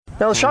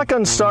Now, the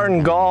shotgun start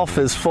in golf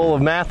is full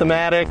of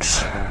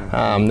mathematics.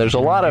 There's a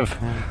lot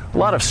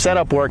of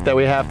setup work that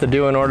we have to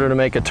do in order to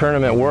make a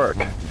tournament work.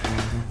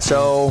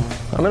 So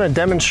I'm going to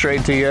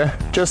demonstrate to you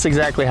just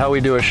exactly how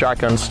we do a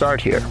shotgun start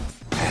here.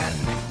 And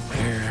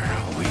here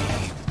we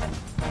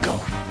go.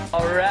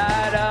 All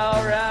right,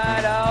 all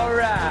right, all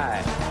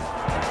right.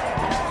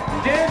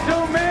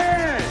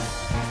 Gentlemen,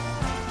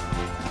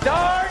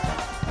 start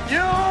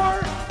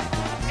your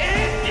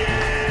engine!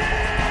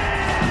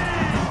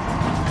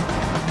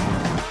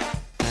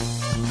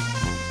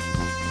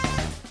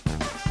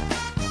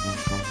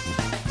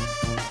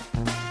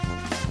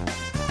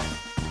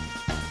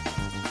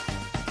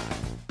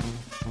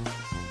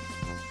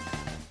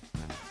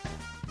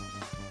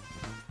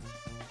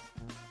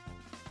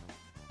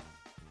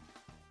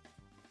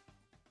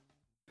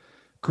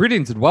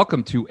 Greetings and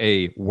welcome to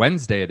a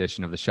Wednesday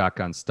edition of the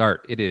Shotgun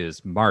Start. It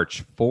is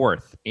March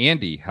 4th.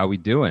 Andy, how we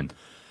doing?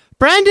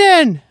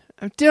 Brendan,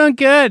 I'm doing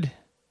good.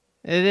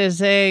 It is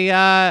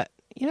a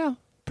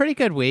pretty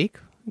good week.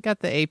 We got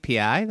the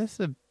API. This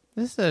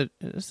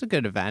is a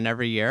good event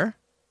every year.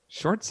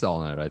 Short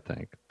selling it, I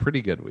think.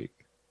 Pretty good week.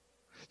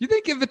 You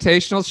think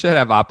invitationals should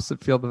have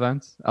opposite field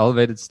events?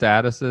 Elevated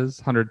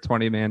statuses,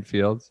 120-man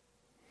fields?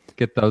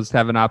 Get those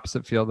having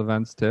opposite field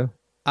events too?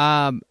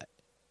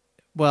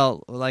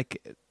 Well,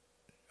 like,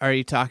 are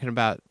you talking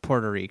about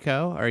Puerto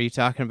Rico? Are you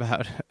talking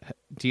about,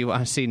 do you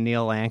want to see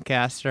Neil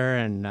Lancaster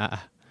and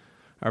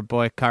our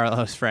boy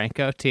Carlos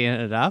Franco teeing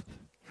it up?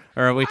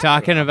 Or are we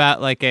talking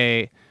about like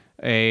a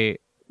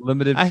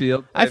limited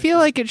field? I feel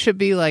like it should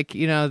be like,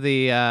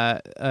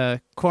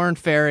 the Corn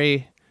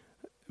Ferry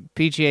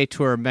PGA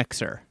Tour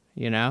mixer,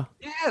 Yeah,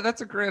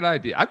 that's a great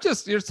idea. You're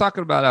just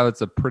talking about how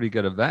it's a pretty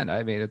good event.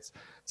 I mean, it's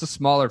a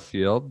smaller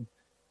field.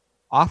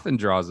 Often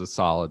draws a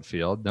solid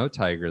field. No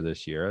Tiger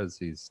this year, as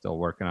he's still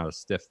working on a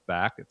stiff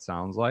back, it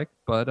sounds like.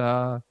 But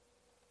I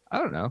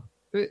don't know.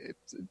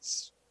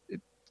 It's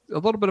a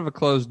little bit of a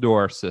closed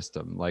door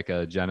system, like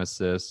a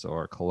Genesis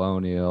or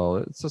Colonial.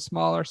 It's a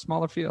smaller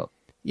field.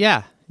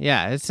 Yeah.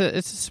 It's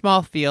a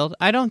small field.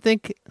 I don't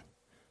think.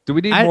 Do we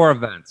need more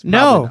events?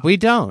 No, we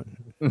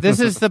don't. This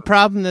is the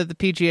problem that the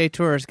PGA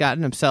Tour has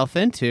gotten himself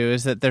into,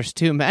 is that there's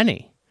too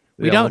many.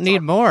 We don't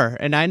need more,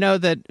 and I know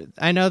that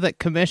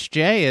Commish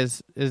J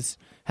is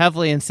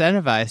heavily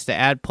incentivized to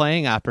add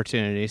playing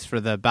opportunities for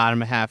the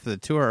bottom half of the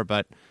tour,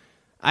 but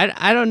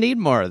I don't need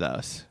more of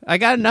those. I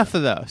got enough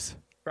of those.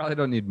 Probably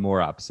don't need more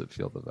opposite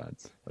field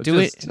events. Do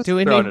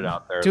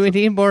we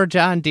need more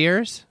John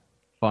Deeres?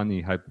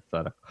 Funny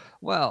hypothetical.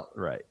 Well,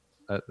 right.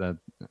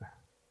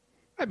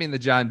 I mean, the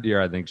John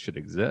Deere I think should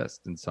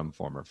exist in some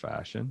form or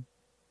fashion.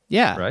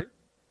 Yeah, right.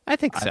 I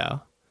think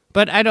so.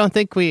 But I don't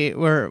think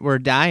we're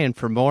dying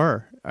for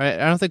more. I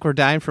don't think we're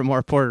dying for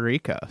more Puerto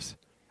Ricos.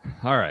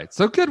 All right.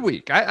 So good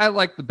week. I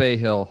like the Bay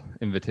Hill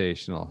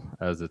Invitational,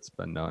 as it's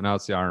been known. Now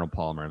it's the Arnold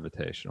Palmer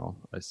Invitational,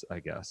 I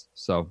guess.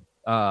 So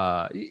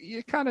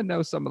you kind of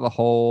know some of the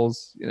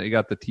holes. You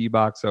got the tee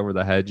box over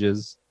the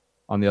hedges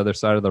on the other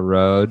side of the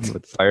road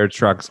with fire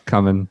trucks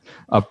coming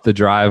up the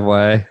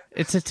driveway.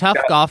 It's a tough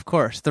golf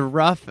course. The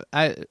rough,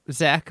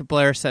 Zach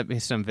Blair sent me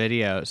some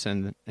videos,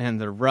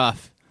 and the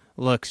rough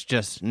looks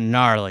just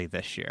gnarly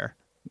this year.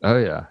 Oh,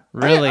 yeah.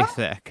 Really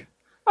thick.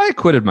 I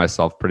acquitted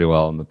myself pretty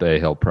well in the Bay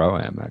Hill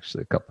Pro-Am,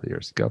 actually, a couple of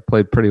years ago.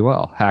 Played pretty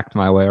well. Hacked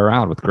my way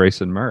around with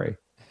Grayson Murray.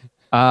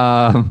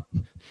 I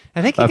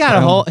think he got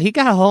a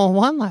hole in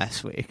one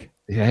last week.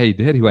 Yeah, he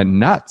did. He went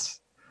nuts.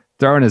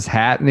 Throwing his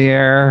hat in the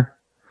air.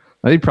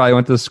 I think he probably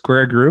went to the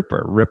square group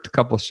or ripped a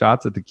couple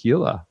shots at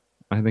tequila.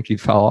 I think he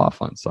fell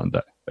off on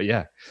Sunday. But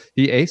yeah,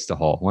 he aced a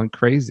hole. Went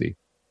crazy.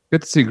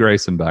 Good to see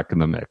Grayson back in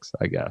the mix,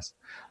 I guess.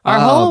 Our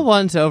hole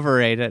one's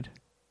overrated.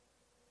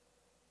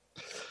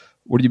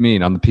 What do you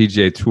mean, on the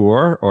PGA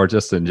Tour or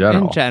just in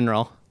general? In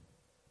general.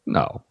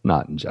 No,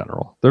 not in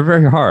general. They're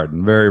very hard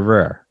and very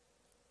rare.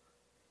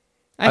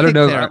 I don't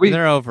know.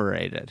 They're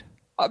overrated.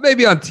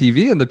 Maybe on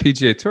TV and the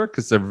PGA Tour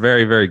because they're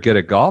very, very good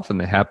at golf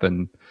and they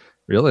happen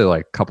really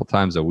like a couple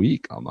times a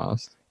week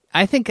almost.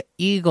 I think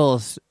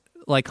eagles,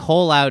 like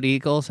hole-out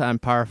eagles on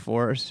par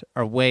fours,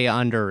 are way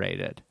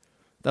underrated.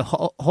 The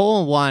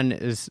hole in one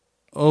is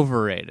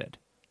overrated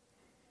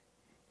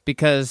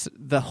because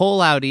the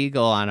hole-out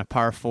eagle on a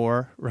par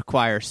four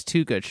requires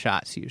two good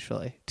shots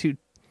usually.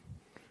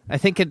 I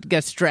think it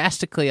gets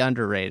drastically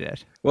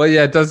underrated. Well,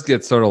 yeah, it does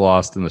get sort of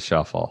lost in the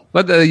shuffle.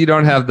 But you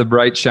don't have the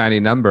bright,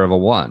 shiny number of a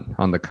 1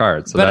 on the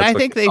card. So but I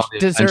think they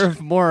deserve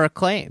more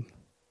acclaim.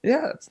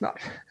 Yeah, it's not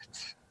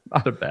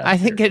a bad I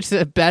think it's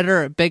a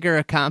bigger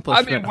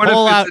accomplishment. I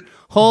mean,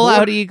 hole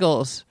out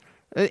eagles.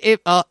 A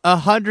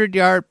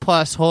 100-yard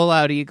plus hole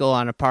out eagle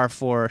on a par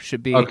four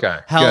should be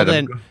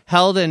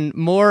held in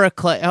more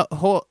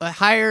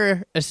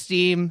higher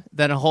esteem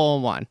than a hole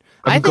in one.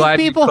 I'm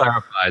glad you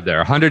clarified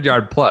there.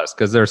 100-yard plus,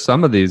 because there's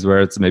some of these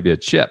where it's maybe a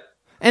chip.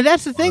 And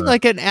that's the thing,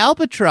 like an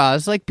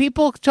albatross. Like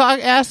people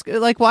ask,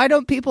 like why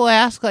don't people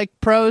ask like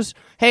pros?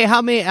 Hey,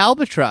 how many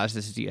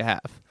albatrosses do you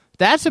have?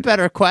 That's a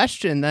better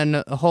question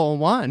than a hole in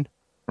one.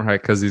 Right,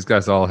 because these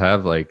guys all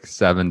have like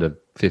 7 to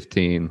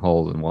 15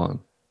 holes in one.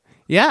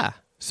 Yeah.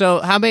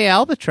 So how many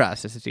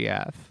albatrosses do you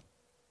have?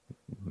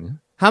 Yeah.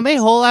 How many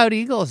hole-out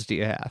eagles do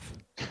you have?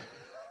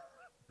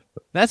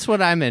 That's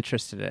what I'm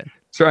interested in.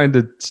 Trying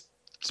to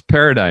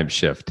paradigm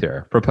shift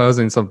here,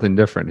 proposing something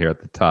different here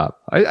at the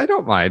top. I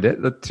don't mind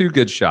it. The 2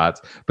 good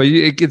shots, but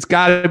it's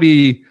got to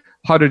be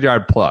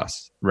 100-yard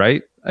plus,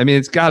 right? I mean,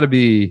 it's got to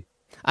be.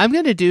 I'm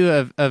going to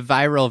do a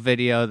viral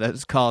video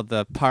that's called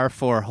the par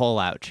 4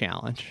 hole-out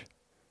challenge.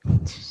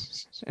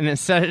 And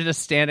instead of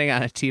just standing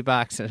on a tee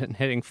box and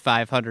hitting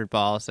 500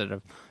 balls at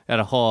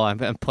a hole, I'm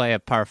going to play a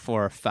par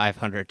 4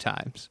 500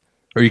 times.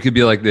 Or you could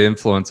be like the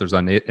influencers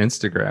on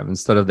Instagram.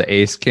 Instead of the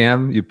ace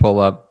cam, you pull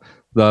up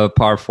the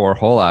par 4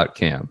 hole out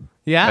cam.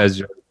 Yeah.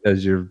 As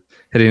you're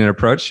hitting an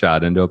approach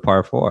shot into a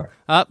par 4.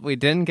 Oh, we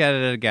didn't get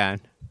it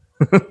again.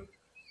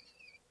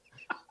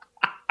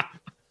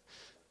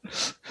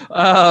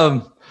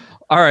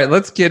 All right,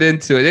 let's get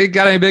into it. You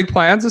got any big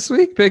plans this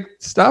week? Big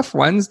stuff?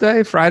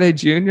 Wednesday, Friday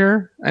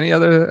Junior?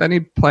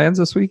 Any plans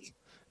this week?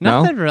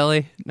 Nothing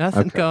really.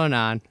 Nothing going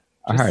on.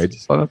 All right,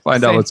 just want to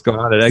find out what's going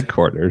on at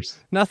headquarters.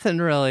 Nothing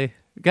really.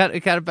 Got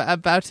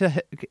about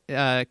to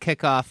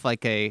kick off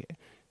like a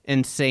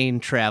insane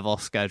travel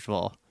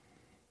schedule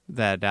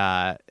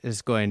that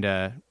is going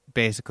to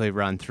basically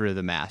run through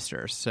the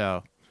Masters.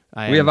 So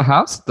we have a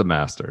house at the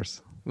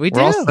Masters. We're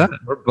do. All set.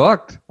 We're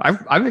booked.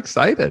 I'm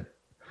excited.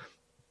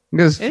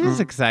 Because it is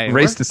exciting.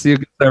 Race to see who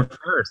gets there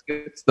first.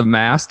 It's the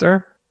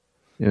Master,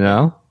 you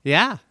know?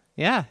 Yeah.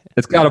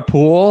 It's got a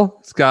pool.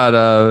 It's got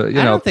a, I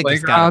don't think playground.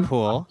 It's got a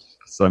pool.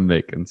 So I'm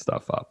making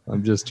stuff up.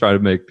 I'm just trying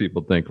to make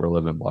people think we're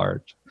living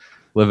large.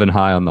 Living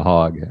high on the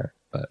hog here.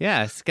 But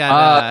yeah, it's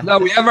got no,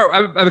 we have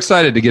I'm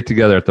excited to get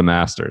together at the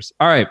Masters.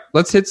 All right,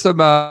 let's hit some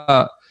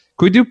can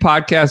we do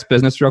podcast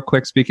business real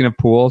quick, speaking of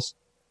pools?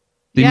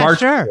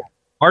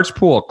 March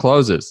pool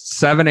closes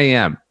 7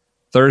 a.m.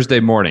 Thursday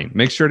morning.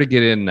 Make sure to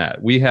get in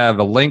that. We have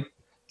a link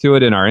to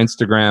it in our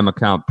Instagram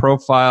account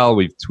profile.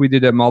 We've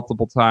tweeted it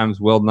multiple times.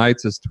 Will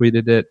Knights has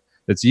tweeted it.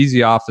 It's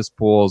Easy Office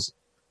Pools.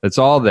 It's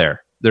all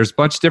there. There's a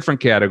bunch of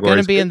different categories.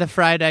 Going to be in the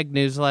Fried Egg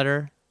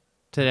newsletter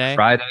today.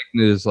 Fried Egg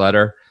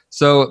newsletter.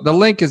 So the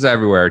link is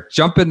everywhere.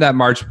 Jump in that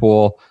March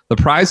pool. The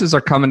prizes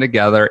are coming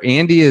together.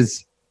 Andy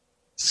is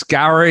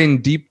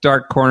scouring deep,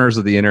 dark corners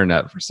of the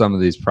internet for some of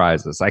these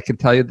prizes. I can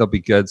tell you they'll be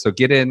good. So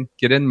get in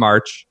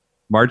March.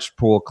 March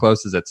pool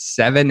closes at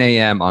 7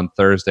 a.m. on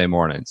Thursday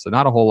morning. So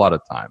not a whole lot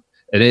of time.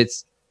 And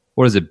it's,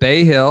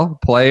 Bay Hill,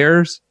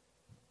 Players,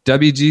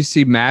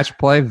 WGC Match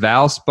Play,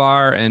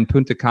 Valspar, and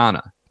Punta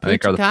Cana. I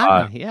think are the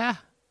 5. Yeah.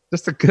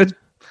 Just a good,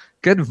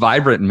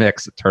 vibrant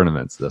mix of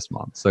tournaments this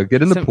month. So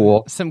get in the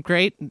pool. Some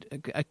great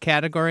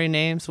category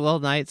names. Will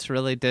Knights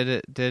really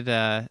did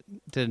a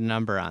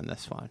number on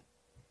this one.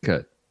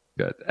 Good.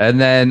 And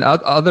then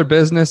other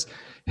business,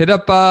 hit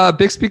up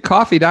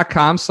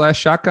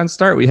bixbycoffee.com/shotgun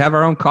start. We have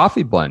our own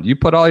coffee blend. You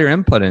put all your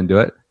input into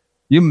it.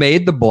 You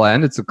made the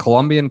blend. It's a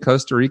Colombian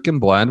Costa Rican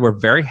blend. We're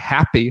very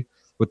happy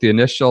with the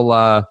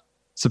initial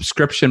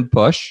subscription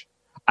push.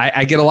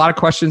 I get a lot of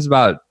questions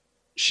about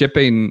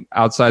shipping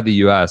outside the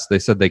U.S. They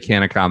said they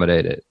can't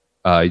accommodate it.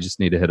 You just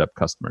need to hit up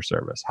customer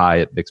service.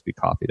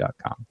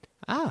 hi@bixbycoffee.com.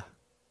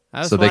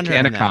 So they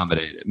can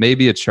accommodate it.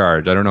 Maybe a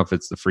charge. I don't know if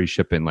it's the free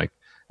shipping like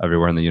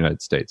everywhere in the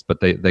United States, but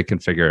they can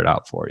figure it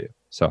out for you.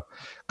 So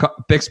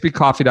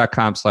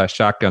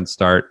bixbycoffee.com/shotgun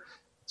start.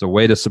 It's a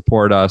way to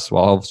support us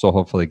while also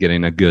hopefully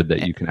getting a good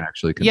that you can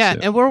actually consume. Yeah,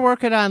 and we're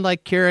working on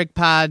like Keurig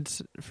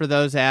pods for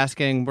those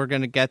asking. We're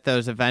going to get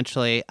those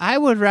eventually. I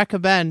would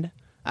recommend,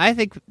 I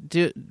think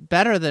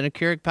better than a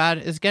Keurig pod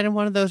is getting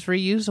one of those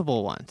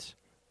reusable ones.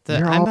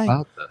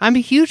 I'm a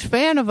huge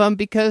fan of them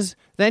because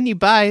then you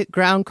buy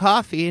ground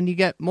coffee and you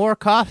get more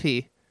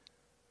coffee.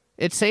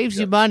 It saves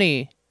you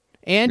money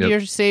and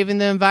you're saving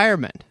the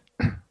environment.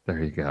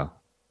 There you go.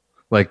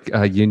 Like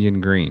Union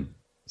Green,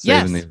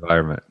 saving the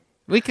environment.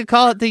 We could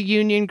call it the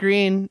Union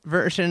Green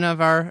version of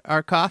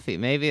our coffee.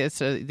 Maybe it's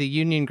the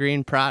Union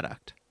Green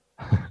product.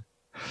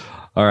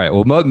 All right.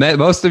 Well,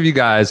 most of you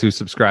guys who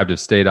subscribed have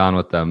stayed on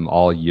with them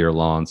all year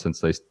long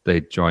since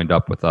they joined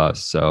up with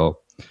us. So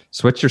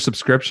switch your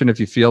subscription if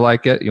you feel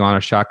like it. You want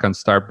a Shotgun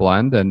Start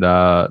blend. And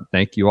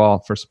thank you all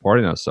for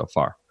supporting us so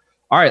far.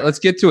 All right, let's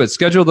get to it.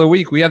 Schedule of the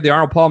week. We have the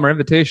Arnold Palmer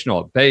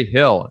Invitational at Bay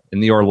Hill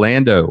in the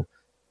Orlando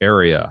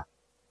area.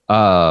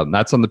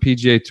 That's on the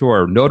PGA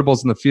Tour.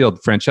 Notables in the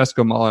field.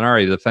 Francesco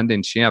Molinari, the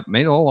defending champ,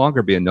 may no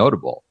longer be a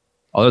notable,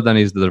 other than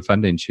he's the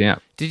defending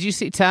champ. Did you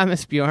see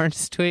Thomas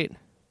Bjorn's tweet?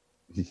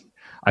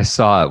 I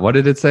saw it. What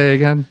did it say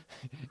again?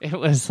 It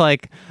was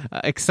like,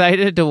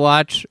 excited to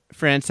watch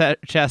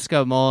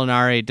Francesco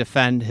Molinari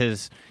defend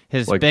his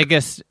like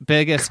biggest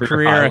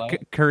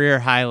career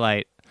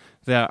highlight,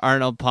 the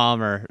Arnold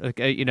Palmer,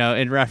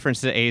 in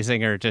reference to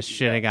Azinger just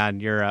shitting on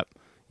Europe.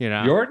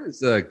 Bjorn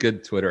is a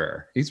good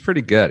Twitterer. He's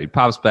pretty good. He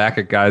pops back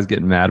at guys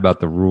getting mad about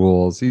the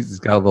rules. He's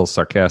got a little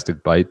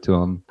sarcastic bite to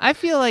him. I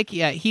feel like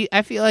he's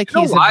a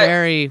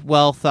very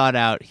well thought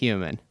out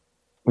human.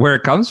 Where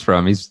it comes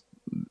from, he's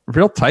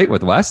real tight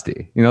with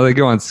Westy. They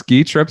go on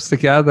ski trips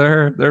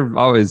together. They're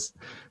always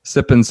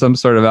sipping some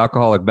sort of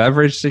alcoholic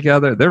beverage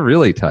together. They're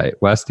really tight,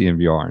 Westy and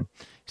Bjorn.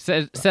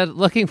 Said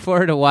looking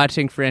forward to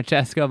watching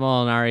Francesco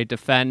Molinari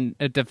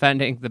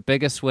defending the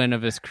biggest win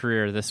of his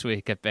career this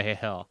week at Bay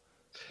Hill.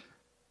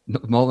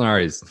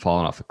 Molinari's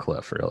fallen off a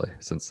cliff, really,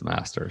 since the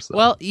Masters. So.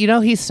 Well,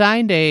 he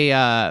signed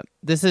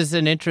this is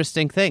an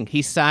interesting thing.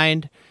 He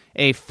signed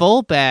a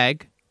full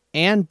bag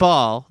and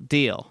ball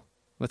deal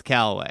with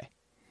Callaway.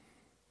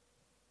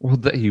 Well,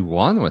 he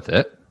won with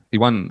it. He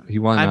won.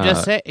 I'm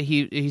just saying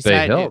he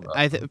signed.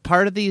 Hill,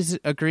 part of these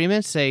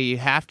agreements say you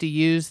have to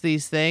use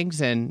these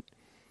things, and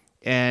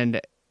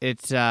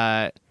it's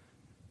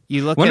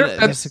you look at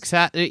the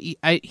success.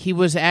 He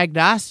was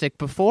agnostic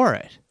before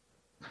it.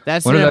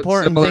 That's an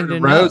important thing to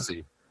know.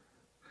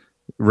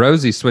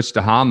 Rosie switched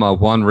to Hama,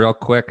 won real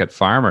quick at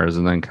Farmers,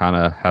 and then kind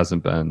of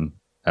hasn't been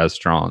as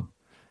strong.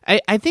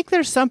 I think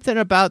there's something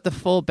about the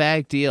full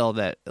bag deal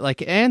that,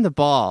 and the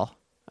ball.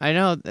 I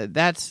know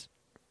that's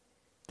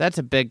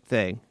a big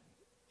thing,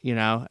 and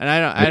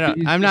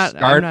I'm not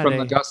from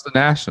Augusta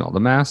National, the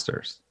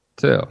Masters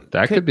too.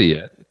 That could be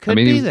it. Could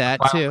be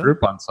that too.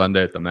 Group on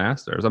Sunday at the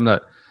Masters. I'm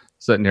not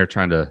sitting here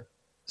trying to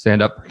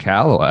stand up for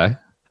Callaway.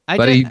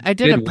 I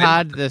did a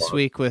pod this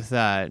week with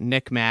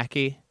Nick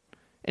Mackey,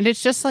 and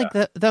it's just like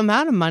the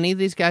amount of money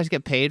these guys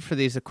get paid for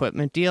these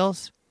equipment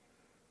deals.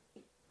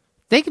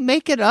 They can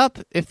make it up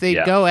if they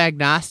go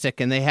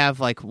agnostic and they have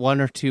one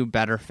or two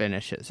better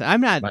finishes. I'm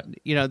not, but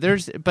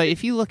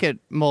if you look at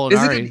Molinari,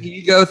 is it an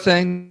ego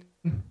thing?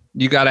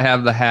 You got to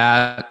have the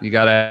hat, you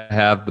got to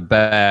have the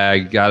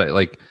bag, you got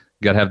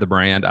to have the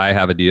brand. I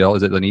have a deal.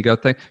 Is it an ego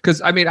thing?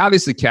 Because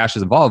obviously cash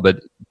is involved, but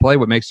play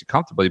what makes you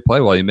comfortable. You play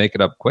well, you make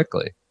it up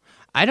quickly.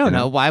 I don't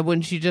know. Why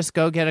wouldn't you just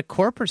go get a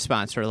corporate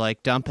sponsor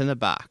like Dump in the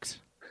Box?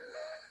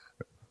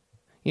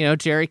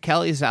 Jerry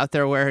Kelly's out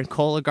there wearing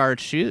Cologuard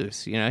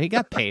shoes. He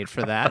got paid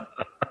for that.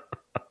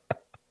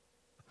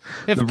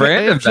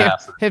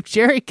 If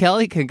Jerry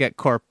Kelly can get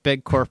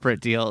big corporate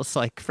deals,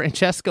 like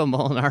Francesco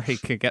Molinari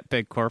can get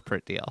big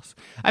corporate deals.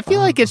 I feel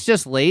like it's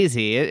just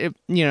lazy.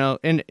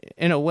 In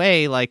a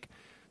way,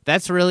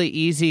 that's really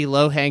easy,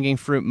 low-hanging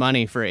fruit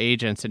money for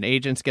agents, and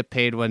agents get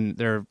paid when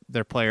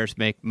their players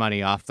make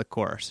money off the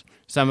course.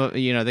 Some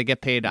they get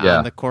paid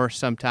on the course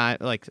sometimes.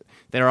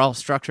 They're all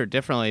structured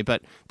differently,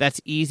 but that's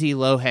easy,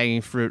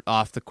 low-hanging fruit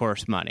off the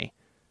course money.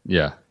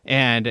 Yeah,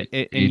 and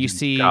you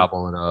see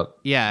gobbling up.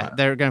 Yeah,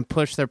 they're going to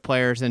push their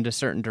players into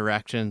certain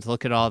directions.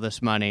 Look at all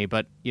this money,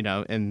 but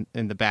in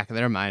the back of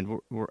their mind,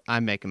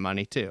 I'm making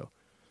money too.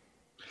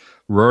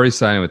 Rory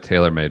signing with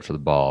TaylorMade for the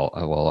ball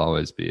will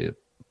always be.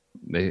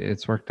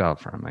 It's worked out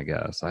for him, I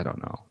guess. I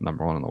don't know.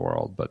 Number one in the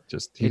world, but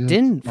it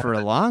didn't for a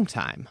long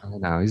time. I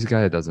know he's a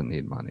guy that doesn't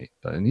need money,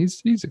 and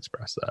he's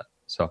expressed that.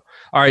 So,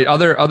 all right,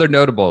 other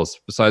notables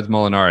besides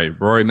Molinari: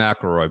 Rory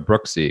McIlroy,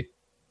 Brooksy,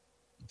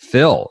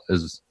 Phil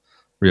is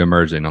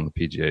reemerging on the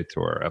PGA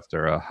Tour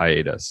after a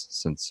hiatus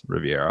since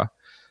Riviera.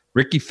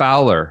 Rickie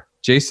Fowler,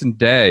 Jason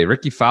Day.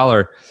 Rickie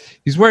Fowler,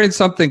 he's wearing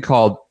something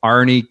called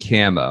Arnie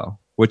Camo,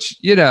 which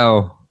is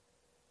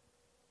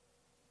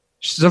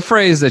a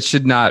phrase that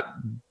should not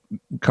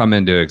come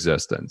into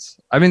existence.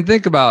 I mean,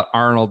 think about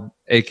Arnold,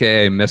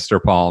 aka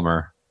Mr.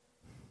 Palmer,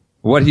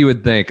 what he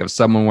would think of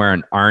someone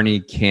wearing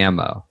Arnie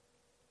Camo.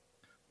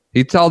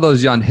 He'd tell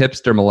those young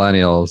hipster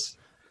millennials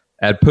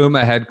at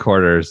Puma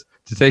headquarters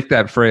to take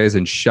that phrase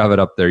and shove it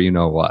up there. You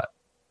know what?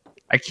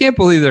 I can't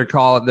believe they're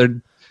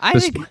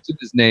describing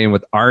his name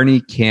with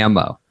Arnie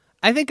Camo.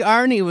 I think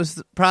Arnie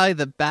was probably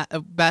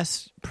the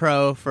best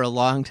pro for a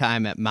long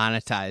time at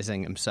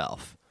monetizing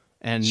himself.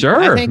 And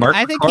sure,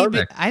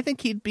 I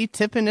think he'd be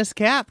tipping his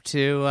cap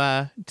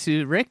to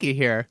Rickie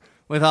here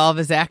with all of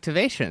his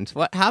activations.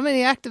 How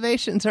many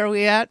activations are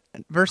we at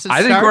versus?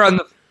 I think we're on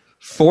the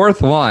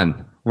fourth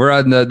one. We're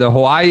on the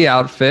Hawaii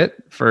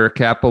outfit for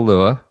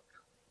Kapalua.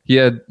 He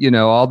had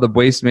all the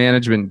waste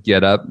management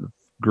get up,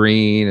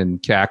 green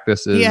and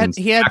cactuses.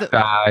 He had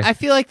I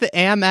feel like the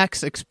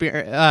Amex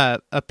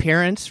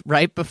appearance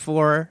right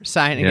before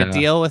signing a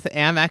deal with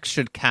Amex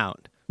should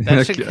count.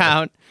 That should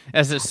count.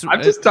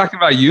 I'm just talking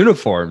about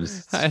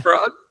uniforms.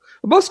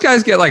 Most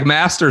guys get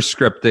Masters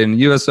scripting,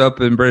 U.S.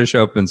 Open, British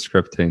Open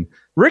scripting.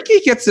 Rickie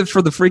gets it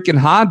for the freaking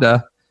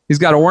Honda. He's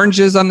got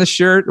oranges on the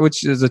shirt,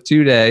 which is a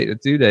two-day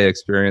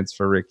experience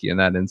for Rickie in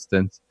that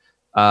instance.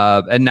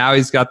 And now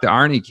he's got the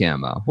Arnie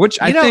camo, which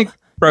I think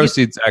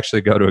proceeds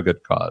actually go to a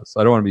good cause.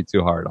 I don't want to be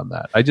too hard on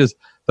that.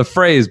 The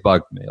phrase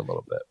bugged me a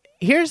little bit.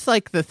 Here's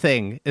the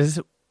thing is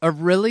a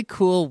really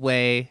cool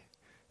way.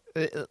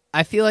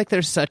 I feel like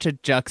there's such a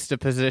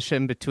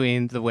juxtaposition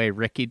between the way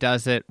Rickie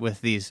does it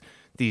with these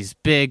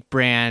big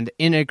brand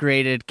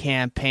integrated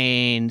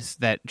campaigns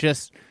that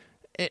just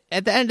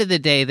at the end of the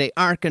day they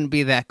aren't going to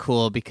be that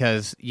cool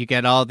because you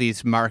get all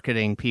these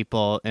marketing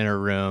people in a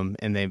room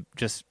and they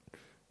just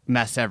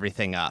mess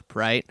everything up,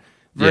 right?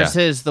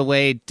 Versus the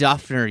way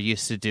Duffner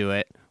used to do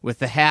it with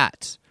the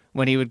hats.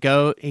 When he would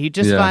go, he'd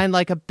just find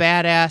a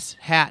badass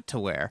hat to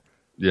wear.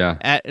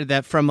 Yeah,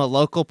 that from a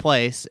local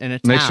place in a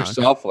town makes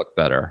yourself look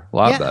better, a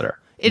lot better.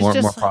 It's more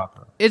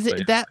proper.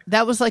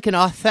 That was an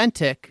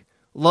authentic,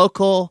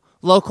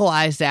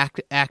 localized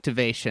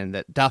activation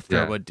that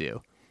Duffner would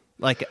do.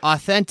 like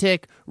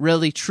authentic,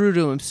 really true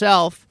to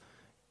himself.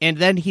 And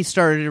then he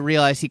started to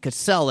realize he could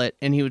sell it,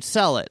 and he would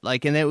sell it,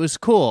 like, and it was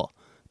cool.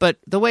 But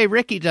the way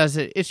Rickie does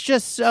it, it's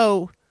just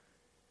so.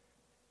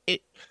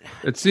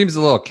 It seems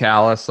a little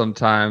callous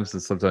sometimes,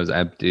 and sometimes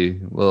empty.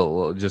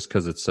 Well, just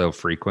because it's so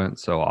frequent,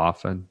 so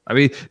often. I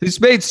mean,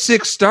 he's made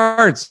 6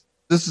 starts.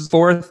 This is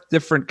 4th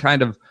different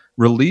kind of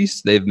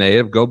release they've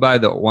made. Go buy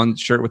the one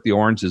shirt with the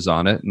oranges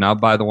on it. Now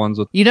buy the ones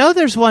with.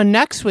 There's one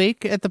next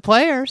week at the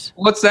Players.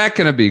 What's that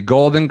going to be?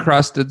 Gold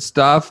encrusted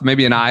stuff?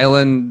 Maybe an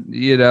island,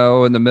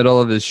 in the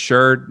middle of his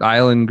shirt,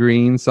 island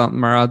green,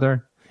 something or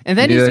other. And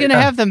then he's going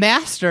to have the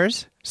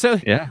Masters. So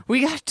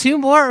we got 2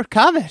 more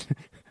coming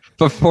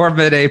before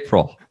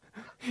mid-April.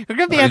 We're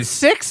going to be at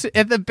 6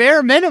 at the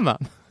bare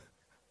minimum.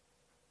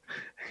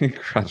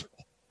 Incredible.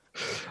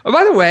 Oh,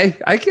 by the way,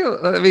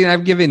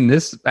 I'm giving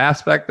this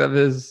aspect of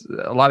his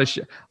a lot of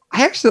shit.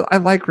 I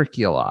like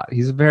Rickie a lot.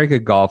 He's a very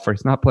good golfer.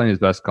 He's not playing his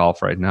best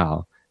golf right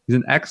now. He's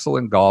an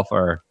excellent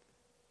golfer.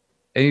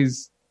 And he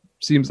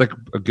seems like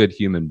a good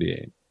human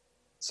being.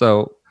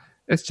 So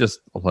it's just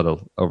a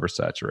little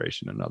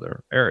oversaturation in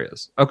other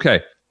areas.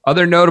 Okay.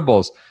 Other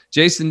notables: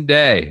 Jason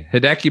Day,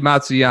 Hideki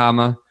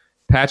Matsuyama,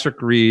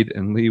 Patrick Reed,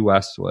 and Lee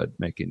Westwood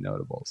making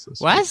notables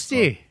this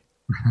Westy.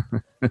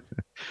 week.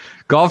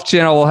 Golf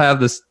Channel will have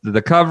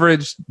the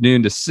coverage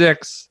noon to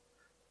 6,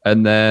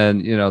 and then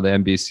the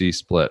NBC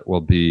split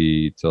will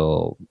be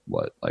till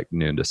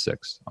noon to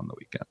 6 on the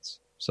weekends.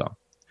 So,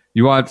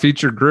 you want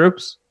featured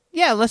groups?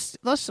 Yeah, let's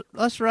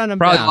run them.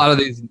 Probably down. A lot of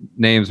these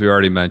names we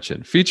already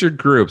mentioned. Featured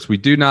groups.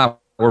 We're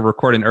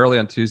recording early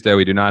on Tuesday.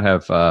 We do not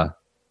have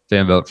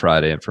Fan Vote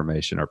Friday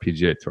information or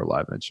PGA Tour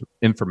Live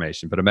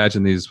information, but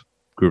imagine these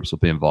groups will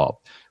be involved.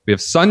 We have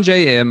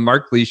Sunjay Im,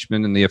 Mark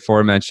Leishman, and the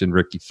aforementioned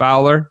Rickie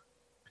Fowler,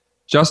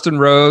 Justin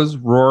Rose,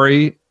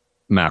 Rory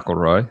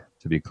McIlroy,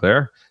 to be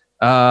clear,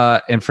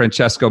 and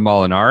Francesco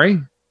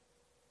Molinari,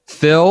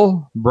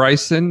 Phil,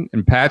 Bryson,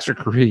 and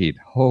Patrick Reed.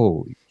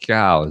 Holy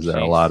cow, is there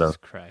a lot of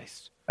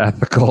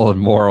ethical and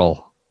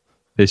moral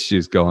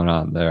issues going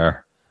on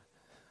there.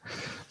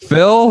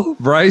 Phil,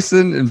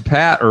 Bryson, and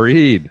Pat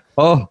Reed.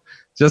 Oh,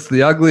 just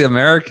the ugly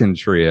American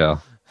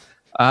trio.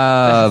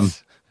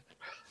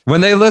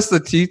 When they list the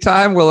tee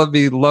time, will it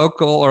be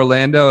local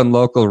Orlando and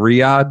local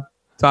Riyadh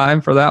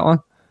time for that one?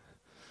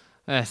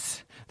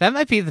 That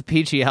might be the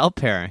PGL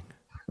pairing.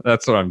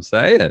 That's what I'm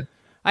saying.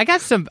 I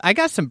got some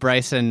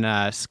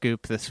Bryson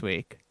scoop this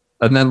week.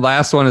 And then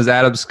last one is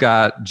Adam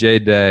Scott, Jay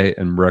Day,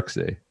 and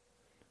Brooksy.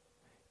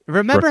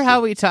 Remember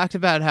how we talked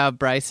about how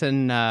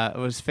Bryson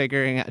was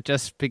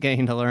just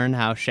beginning to learn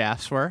how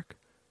shafts work?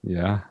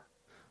 Yeah.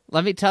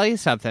 Let me tell you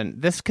something.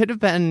 This could have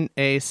been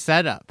a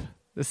setup.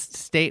 This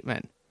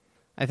statement.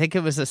 I think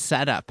it was a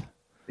setup.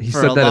 He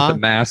said that at the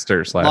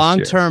Masters last year.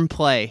 Long-term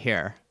play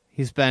here.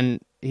 He's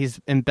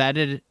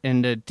embedded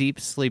in a deep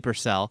sleeper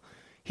cell.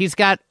 He's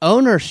got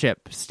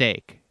ownership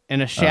stake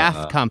in a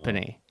shaft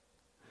company,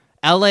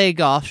 LA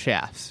Golf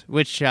Shafts,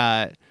 which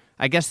I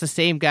guess the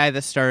same guy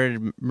that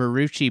started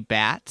Marucci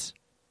Bats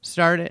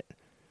started.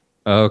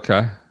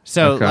 Okay.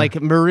 So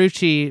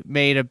Marucci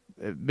made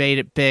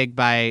it big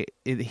by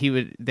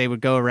they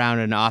would go around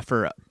and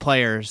offer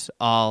players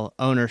all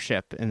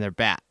ownership in their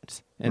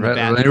bats.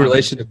 Any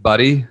relation to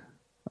Buddy?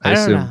 I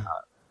don't know.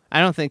 I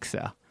don't think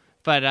so.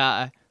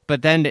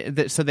 But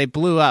then so they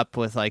blew up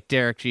with like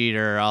Derek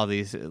Jeter, all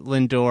these.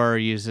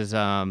 Lindor uses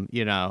and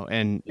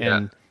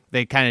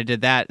they kind of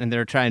did that, and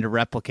they're trying to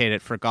replicate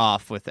it for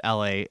golf with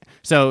LA.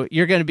 So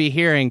you're going to be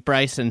hearing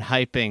Bryson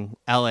hyping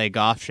LA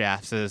Golf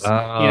Shafts as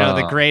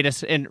the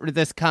greatest, and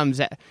this comes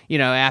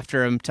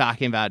after him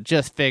talking about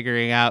just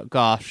figuring out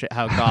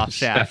how golf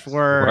shafts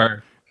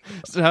work.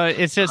 So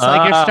it's just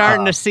like you're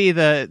starting to see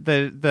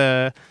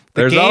the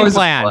game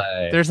plan.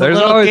 There's a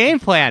little game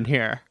plan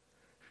here.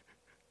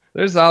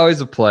 There's always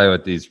a play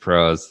with these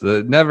pros.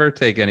 They never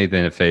take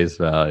anything at face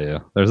value.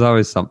 There's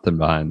always something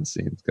behind the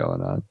scenes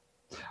going on.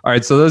 All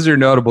right, so those are your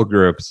notable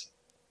groups.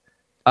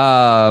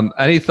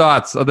 Any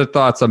thoughts? Other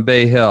thoughts on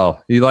Bay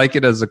Hill? You like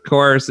it as a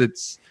course?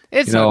 It's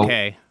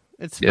okay.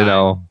 It's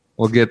fine.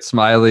 We'll get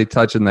Smiley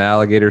touching the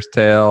alligator's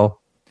tail.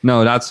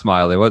 No, not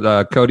Smiley.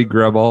 What? Cody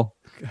Gribble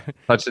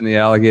touching the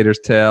alligator's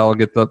tail. We'll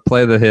get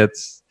play the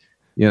hits.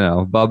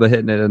 Bubba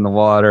hitting it in the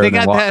water. They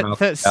got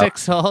that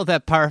 6 hole,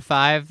 that par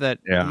 5 that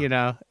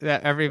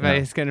that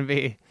everybody's going to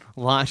be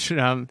launching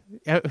them.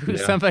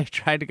 Somebody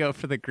tried to go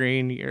for the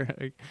green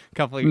a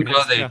couple of years ago.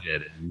 No, they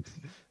didn't.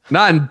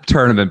 Not in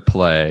tournament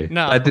play.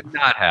 No, that did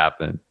not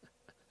happen.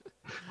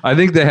 I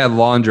think they had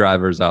lawn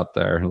drivers out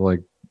there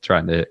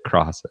trying to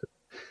cross it,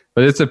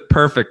 but it's a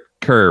perfect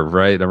curve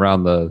right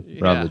around the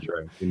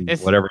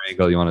drink. Whatever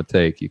angle you want to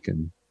take, you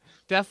can.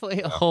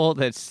 Definitely a hole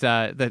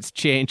that's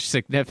changed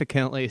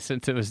significantly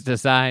since it was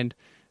designed,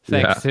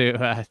 thanks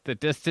to the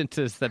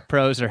distances that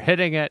pros are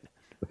hitting it.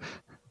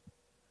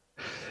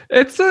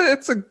 It's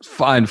a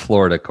fine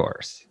Florida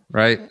course,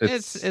 right?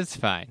 It's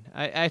fine.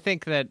 I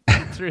think that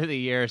through the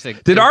years,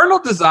 did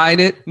Arnold design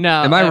it?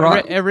 No, am I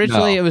wrong?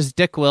 Originally, It was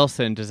Dick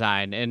Wilson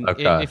design, and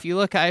if you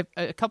look, a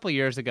couple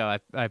years ago,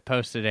 I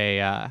posted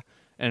a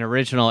an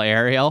original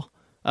aerial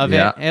of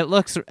it. It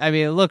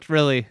looked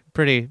really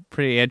pretty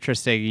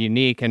interesting,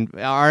 unique, and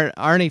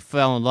Arnie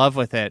fell in love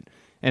with it.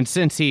 And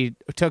since he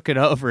took it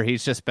over,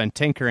 he's just been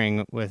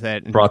tinkering with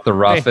it. And brought the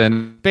rough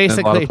in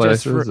basically a lot of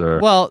places,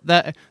 well,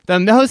 the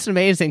most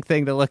amazing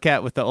thing to look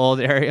at with the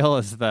old aerial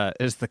is the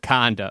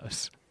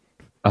condos.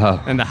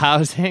 And the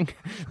housing,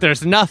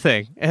 there's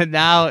nothing, and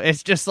now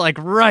it's just like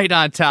right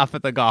on top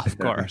of the golf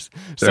course.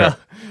 Sure. So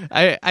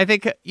I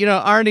think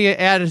Arnie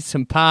added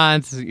some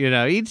ponds.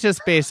 He's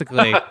just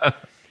basically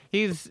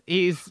he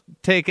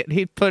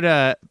put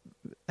a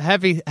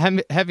heavy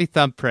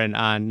thumbprint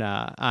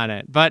on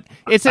it. But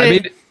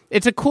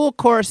it's a cool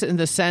course in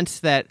the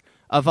sense that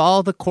of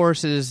all the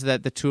courses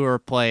that the tour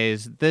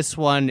plays, this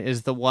one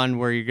is the one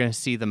where you're going to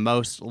see the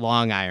most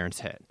long irons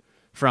hit.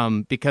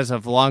 Because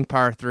of long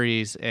par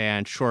threes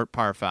and short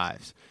par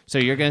fives. So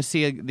you're going to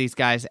see these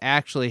guys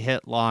actually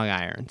hit long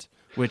irons,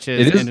 which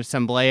is into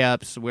some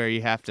layups where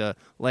you have to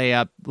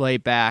lay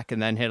back,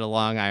 and then hit a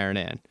long iron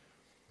in.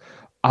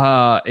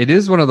 It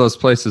is one of those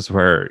places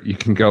where you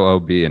can go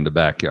OB into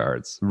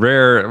backyards.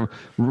 Rare,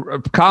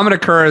 common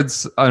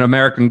occurrence on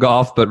American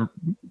golf, but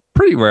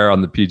pretty rare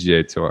on the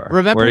PGA Tour.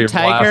 Remember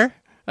Tiger?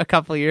 A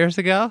couple of years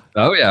ago.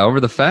 Oh yeah, over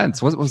the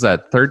fence. What was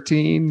that?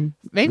 13,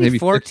 maybe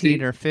 14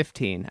 15? Or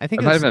 15. I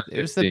think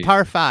it was the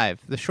par 5,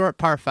 the short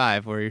par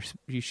 5, where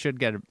you should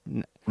get a.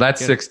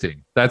 That's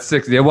 16. That's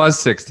 16. It was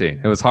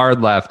 16. It was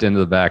hard left into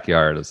the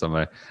backyard of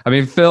somebody. I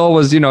mean, Phil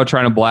was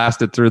trying to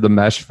blast it through the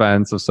mesh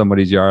fence of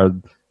somebody's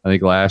yard. I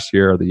think last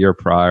year or the year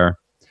prior.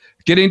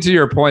 Getting to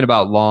your point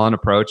about lawn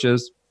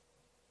approaches,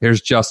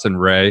 here's Justin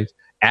Ray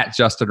at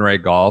Justin Ray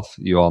Golf.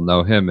 You all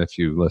know him if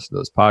you listen to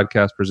this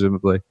podcast,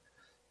 presumably.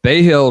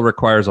 Bay Hill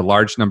requires a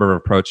large number of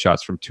approach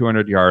shots from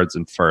 200 yards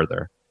and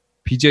further.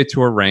 PGA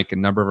Tour rank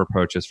in number of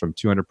approaches from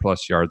 200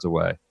 plus yards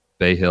away.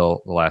 Bay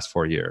Hill the last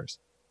 4 years.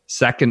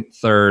 Second,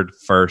 third,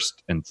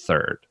 first, and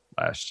third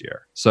last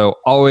year. So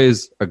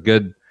always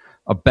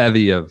a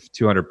bevy of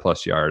 200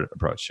 plus yard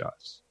approach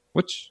shots,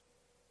 which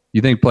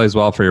you think plays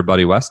well for your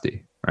buddy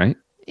Westy, right?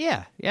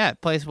 Yeah, it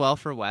plays well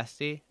for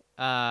Westy.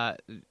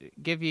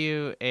 Give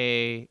you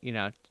a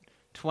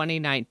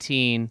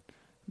 2019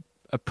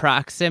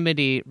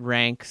 proximity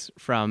ranks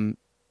from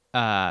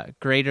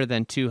greater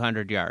than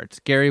 200 yards.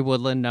 Gary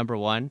Woodland, number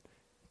 1.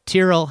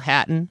 Tyrrell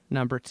Hatton,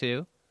 number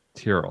 2.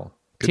 Tyrrell.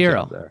 Good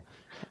Tyrrell. job there.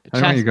 I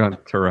know you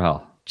got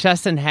Tyrrell.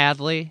 Chesson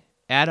Hadley,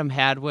 Adam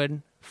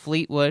Hadwin,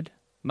 Fleetwood,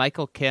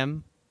 Michael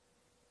Kim,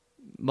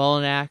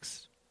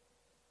 Molinax,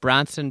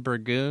 Bronson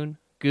Burgoon,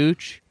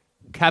 Gooch,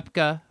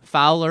 Koepka,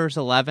 Fowler's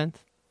 11th.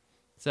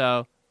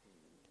 So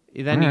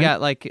then you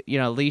got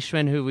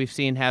Leishman, who we've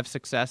seen have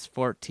success,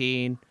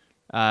 14.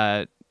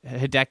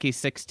 Hideki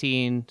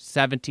 16,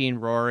 17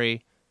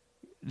 Rory,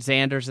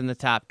 Xander's in the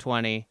top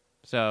 20.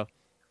 So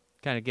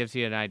kind of gives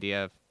you an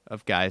idea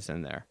of guys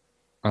in there.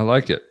 I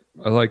like it.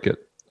 All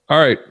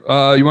right.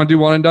 You want to do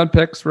one and done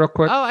picks real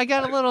quick? Oh, I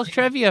got a little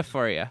trivia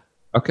for you.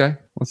 Okay,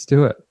 let's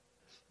do it.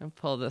 I'll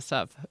pull this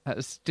up. I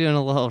was doing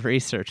a little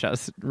research. I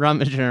was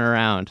rummaging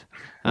around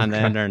on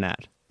the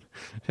internet.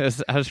 I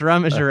was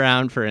rummaging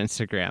around for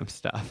Instagram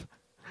stuff.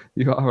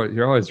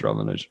 You're always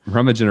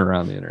rummaging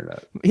around the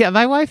internet. Yeah,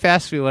 my wife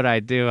asks me what I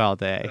do all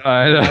day.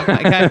 I know.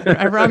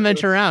 I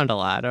rummage around a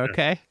lot,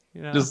 okay?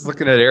 Just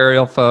looking at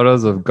aerial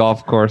photos of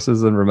golf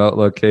courses and remote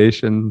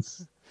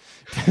locations.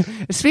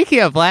 Speaking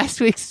of, last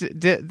week's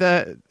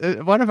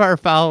one of our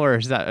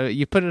followers,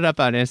 you put it up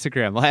on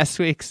Instagram. Last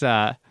week's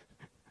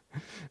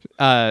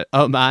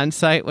Oman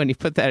site, when you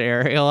put that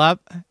aerial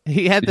up,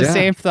 he had the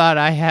same thought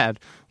I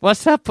had.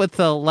 What's up with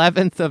the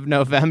 11th of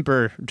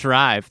November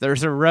drive?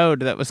 There's a road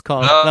that was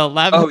called the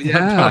 11th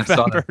of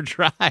November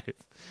drive.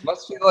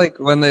 Must be like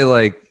when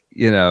they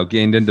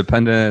gained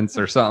independence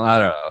or something. I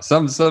don't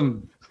know.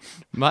 Some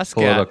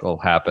Muscat. Political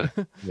happened.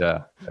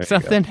 Yeah.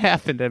 Something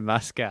happened in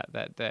Muscat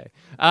that day.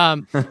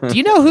 Do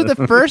you know who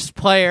the first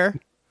player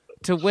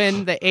to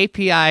win the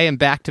API in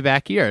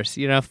back-to-back years?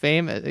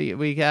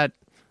 We got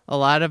a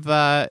lot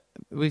of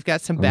we've got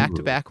some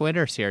back-to-back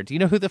winners here. Do you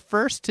know who the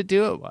first to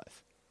do it was?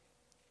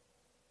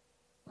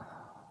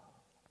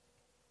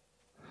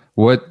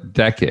 What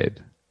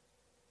decade?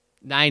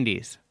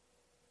 90s.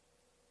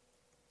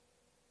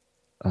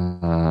 I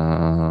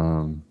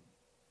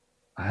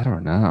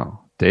don't know.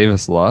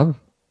 Davis Love?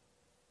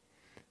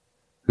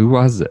 Who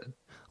was it?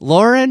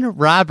 Lauren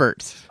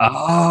Roberts.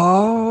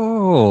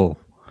 Oh,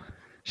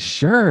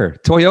 sure.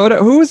 Toyota.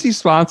 Who was he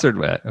sponsored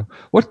with?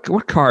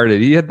 What car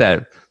did he had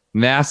that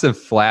massive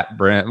flat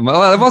brim?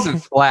 Well, it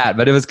wasn't flat,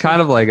 but it was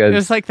kind of like It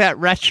was like that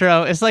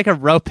retro. It's like a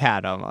rope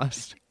hat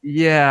almost.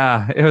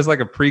 Yeah, it was like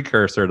a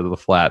precursor to the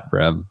flat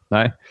brim.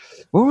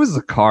 What was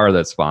the car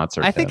that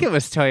sponsored I think it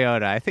was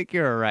Toyota. I think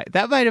you were right.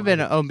 That might have been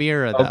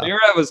O'Meara, though. O'Meara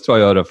was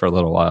Toyota for a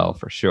little while,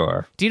 for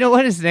sure. Do you know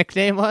what his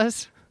nickname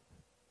was?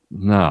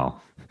 No.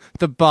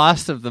 The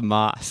boss of the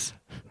moss.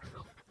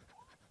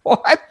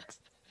 What?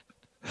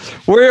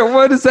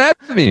 What does that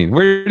mean?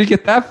 Where did he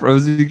get that from?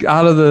 Is he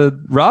out of the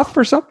rough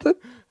or something?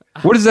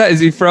 What is that? Is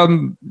he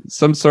from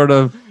some sort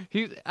of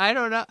I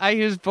don't know.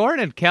 He was born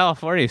in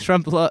California. He's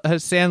from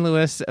San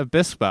Luis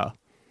Obispo.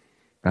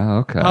 Oh,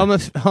 okay. Home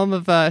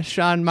of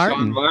Sean Martin.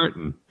 Sean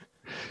Martin.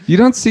 You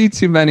don't see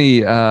too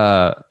many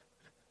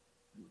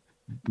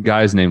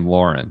guys named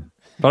Lauren,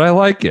 but I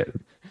like it.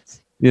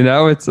 You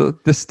know, it's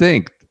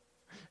distinct.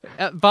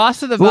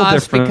 Boss of the It's a little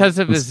Boss different because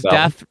of his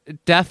spelling.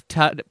 deft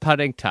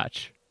putting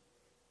touch.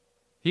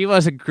 He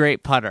was a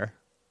great putter.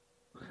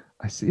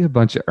 I see a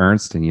bunch of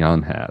Ernst and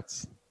Young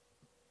hats,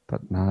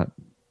 but not.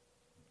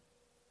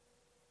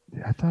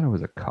 I thought it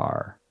was a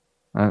car.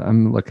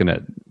 I'm looking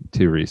at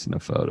too recent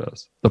of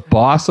photos. The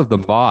Boss of the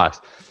Boss,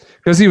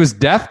 because he was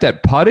deft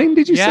at putting.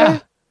 Did you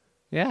say?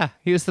 Yeah.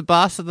 He was the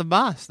boss of the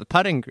Boss, the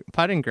putting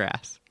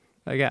grass.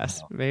 I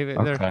guess maybe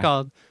they're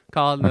called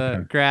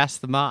the grass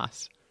the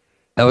moss.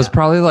 That was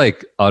probably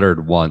like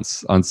uttered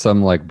once on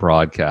some like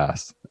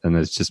broadcast, and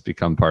it's just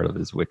become part of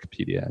his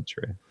Wikipedia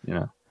entry. You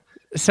know.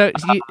 So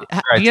do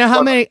you know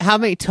how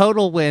many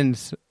total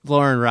wins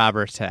Lauren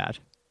Roberts had?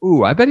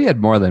 Ooh, I bet he had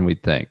more than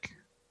we'd think.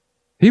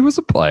 He was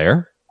a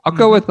player. I'll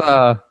go with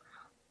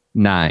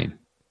 9.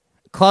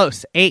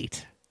 Close,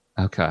 8.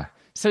 Okay.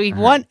 So he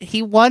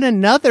won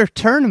another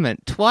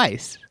tournament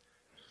twice.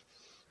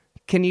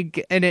 And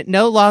it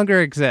no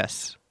longer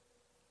exists.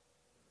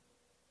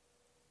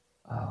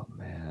 Oh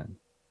man.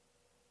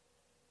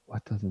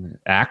 What doesn't it?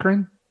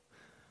 Akron?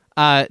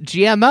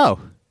 GMO.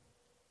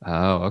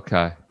 Oh,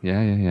 okay.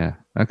 Yeah.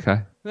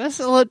 Okay. That's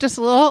just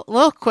a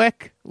little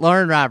quick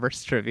Lauren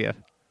Roberts trivia.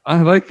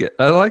 I like it.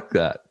 I like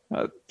that.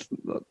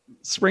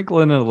 Sprinkle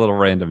in a little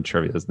random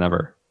trivia is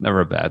never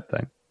a bad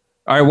thing.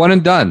 All right, one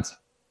and done.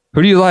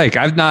 Who do you like?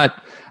 I've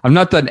not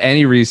done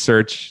any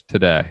research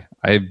today.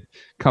 I'm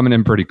coming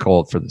in pretty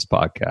cold for this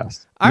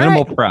podcast.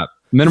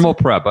 Minimal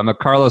prep. I'm a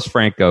Carlos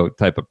Franco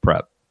type of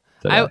prep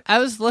today. I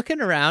was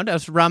looking around. I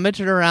was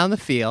rummaging around the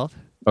field.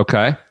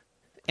 Okay.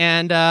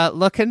 And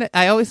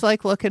I always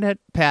like looking at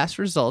past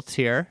results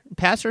here.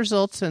 Past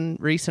results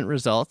and recent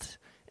results.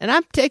 And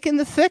I'm taking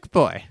the thick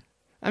boy.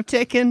 I'm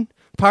taking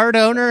part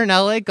owner in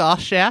LA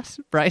Golf Shafts,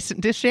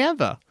 Bryson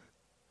DeChambeau.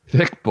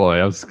 Thick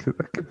boy. I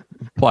could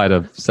apply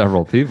to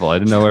several people. I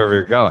didn't know where we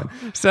were going.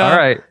 So all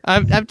right.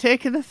 I'm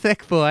taking the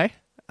thick boy.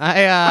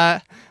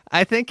 I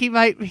think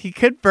he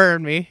could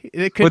burn me.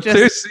 It could with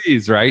 2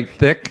 C's, right?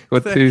 Thick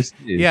with 2 C's.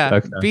 Yeah.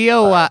 Okay.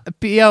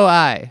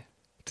 B-O-I.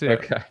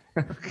 Okay.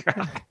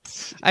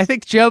 I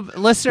think Job,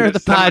 listener of the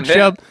pod,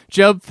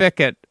 Job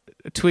Fickett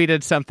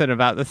tweeted something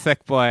about the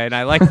thick boy, and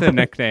I like the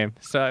nickname,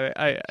 so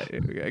I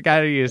got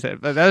to use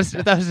it. But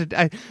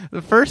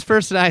the first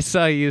person I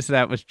saw use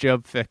that was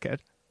Job Fickett.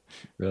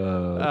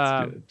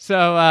 That's good.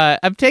 So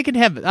I'm taking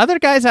him. Other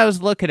guys I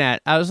was looking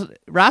at,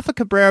 Rafa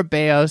Cabrera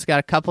Bello's got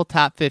a couple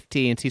top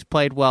 15s. He's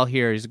played well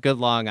here. He's a good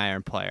long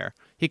iron player.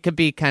 He could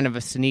be kind of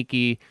a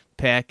sneaky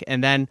pick.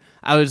 And then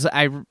I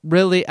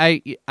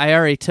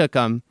already took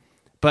him.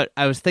 But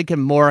I was thinking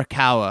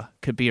Morikawa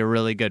could be a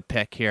really good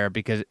pick here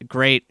because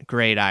great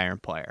iron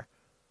player.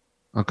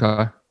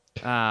 Okay.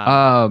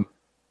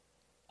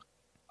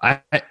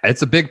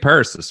 It's a big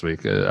purse this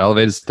week.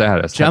 Elevated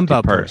status.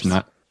 Jumbo purse.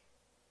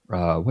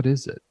 What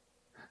is it?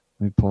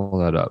 Let me pull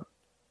that up.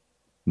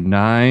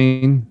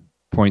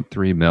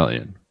 9.3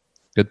 million.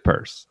 Good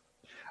purse.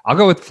 I'll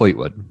go with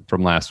Fleetwood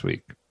from last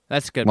week.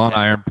 That's good. Long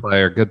iron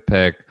player. Good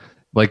pick.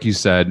 Like you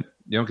said,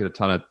 you don't get a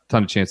ton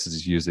of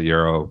chances to use the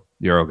Euro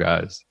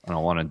guys on a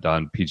one and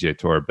done PGA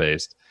Tour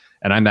based.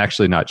 And I'm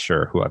actually not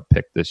sure who I've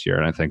picked this year,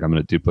 and I think I'm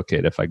going to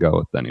duplicate if I go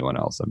with anyone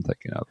else I'm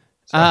thinking of.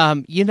 So.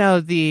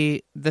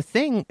 The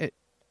thing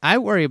I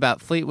worry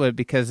about Fleetwood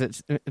because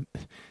it's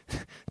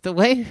the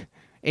way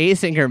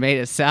Azinger made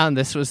it sound.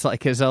 This was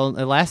like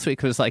last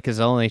week was like his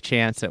only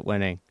chance at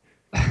winning.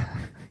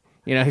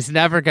 He's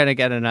never going to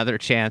get another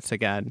chance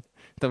again.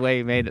 The way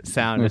he made it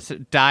sound, it's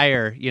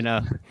dire.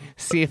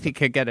 See if he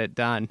could get it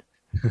done.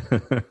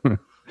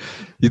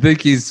 You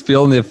think he's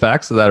feeling the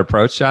effects of that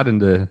approach shot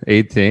into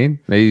 18?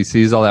 Maybe he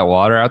sees all that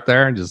water out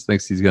there and just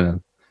thinks he's going to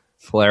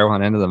flare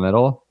one into the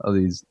middle of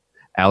these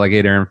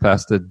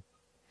alligator-infested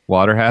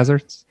water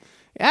hazards?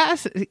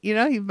 Yes,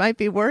 he might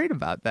be worried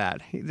about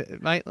that. He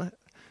might, All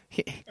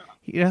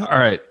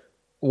right,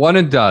 one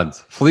and done.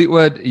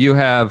 Fleetwood, you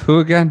have who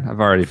again? I've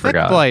already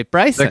forgotten. Boy,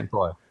 Bryson. Thick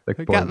boy.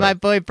 Got my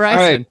boy Bryson.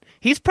 Right.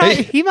 He's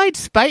probably he might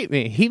spite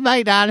me. He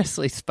might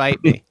honestly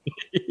spite me.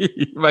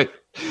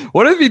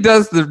 What if he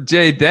does the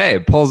J Day,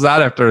 pulls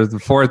out after the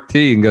 4th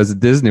tee and goes to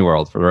Disney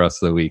World for the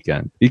rest of the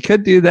weekend? He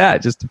could do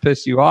that just to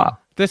piss you off.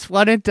 This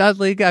one and done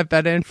league I've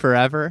been in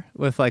forever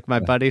with like my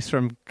buddies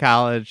from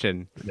college,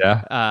 and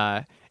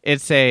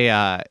it's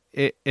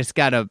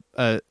got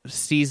a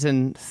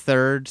season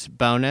thirds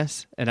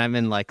bonus, and I'm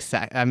in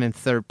I'm in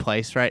 3rd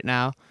place right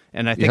now,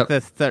 and I think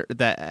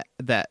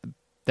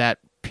that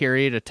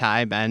period of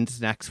time ends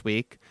next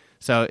week.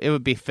 So it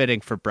would be fitting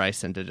for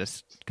Bryson to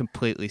just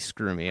completely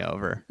screw me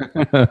over.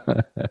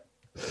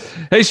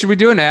 Hey, should we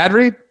do an ad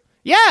read?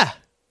 Yeah.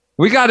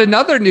 We got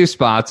another new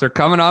sponsor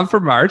coming on for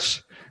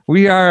March.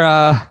 We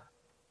are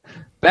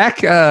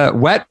back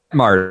wet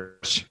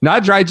March,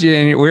 not dry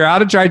January. We're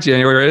out of dry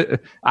January. We're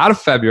out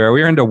of February.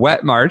 We're into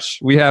wet March.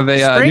 We have a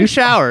spring new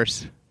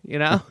showers. You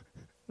know,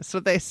 that's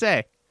what they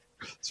say.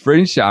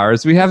 Spring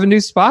showers. We have a new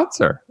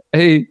sponsor,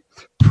 a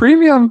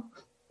premium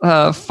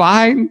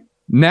fine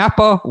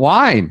Napa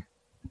wine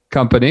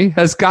company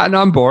has gotten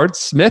on board.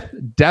 Smith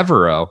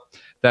Devereaux.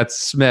 That's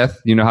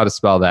Smith. You know how to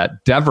spell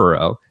that.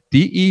 Devereaux.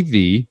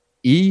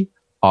 DEVEREUX.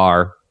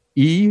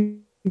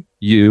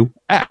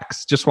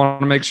 Just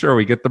want to make sure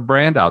we get the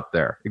brand out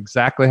there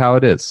exactly how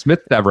it is.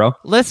 Smith Devereaux.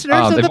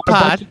 Listeners of the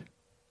pod.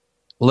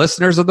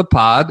 Listeners of the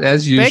pod,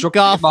 as usual. Big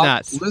golf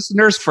nuts.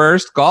 Listeners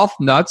first, golf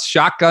nuts,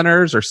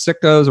 shotgunners, or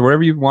sickos, or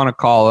whatever you want to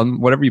call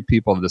them, whatever you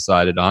people have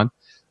decided on.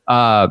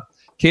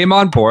 Came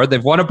on board.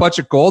 They've won a bunch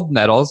of gold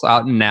medals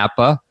out in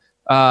Napa.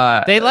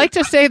 They like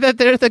to say that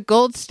they're the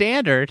gold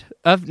standard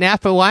of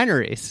Napa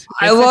wineries.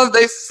 I love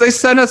they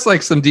sent us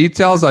like some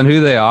details on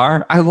who they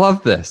are. I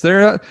love this.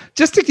 They're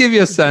just to give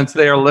you a sense,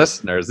 they are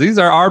listeners. These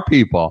are our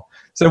people.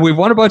 So we've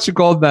won a bunch of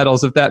gold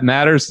medals. If that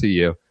matters to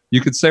you, you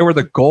could say we're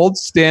the gold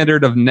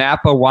standard of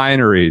Napa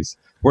wineries.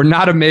 We're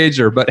not a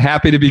major, but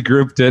happy to be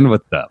grouped in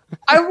with them.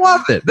 I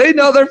love it. They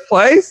know their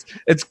place.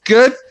 It's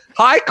good,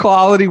 high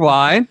quality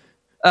wine.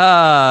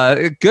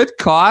 Good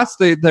cost.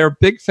 They're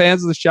big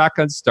fans of the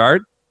Shotgun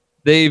Start.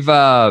 They've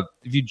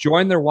if you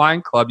join their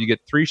wine club, you get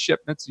 3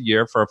 shipments a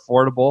year for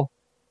affordable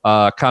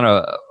kind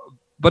of,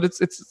 but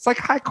it's like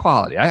high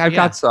quality. I've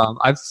got some.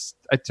 I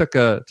took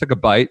a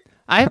bite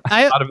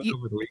out of it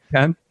over the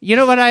weekend. You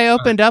know what I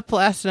opened up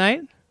last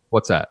night?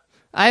 What's that?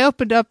 I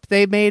opened up.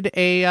 They made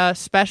a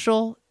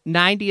special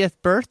 90th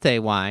birthday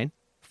wine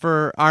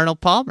for Arnold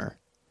Palmer.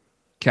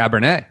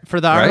 Cabernet for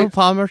the Arnold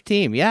Palmer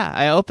team. Yeah,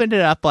 I opened it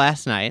up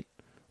last night.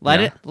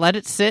 Let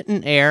it sit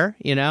and air.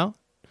 You know.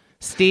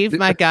 Steve,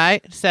 my guy,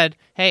 said,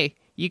 hey,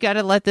 you got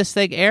to let this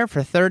thing air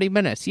for 30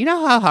 minutes. You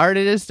know how hard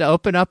it is to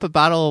open up a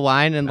bottle of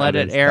wine and let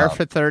it air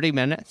for 30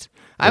 minutes?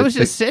 I was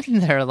just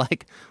sitting there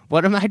like,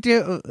 what am I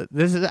doing?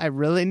 I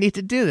really need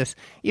to do this.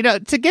 You know,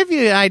 to give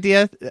you an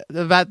idea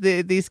about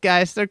these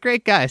guys, they're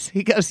great guys.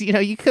 He goes, you know,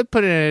 you could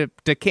put it in a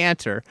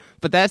decanter,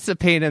 but that's a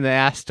pain in the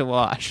ass to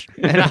wash.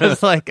 And I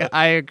was like,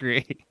 I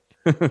agree.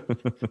 It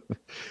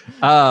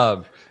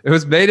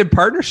was made in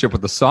partnership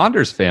with the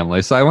Saunders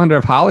family, so I wonder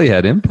if Holly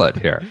had input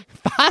here.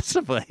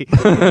 Possibly.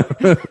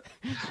 I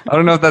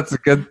don't know if that's a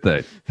good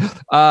thing.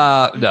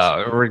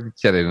 No, we're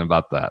kidding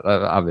about that,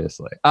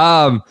 obviously.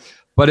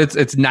 But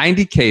it's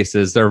 90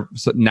 cases. They're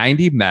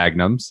 90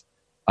 magnums,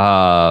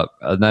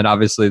 and then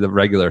obviously the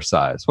regular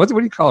size. What do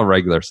you call a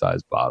regular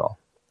size bottle?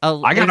 A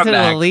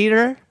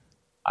liter?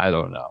 I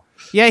don't know.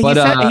 Yeah,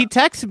 he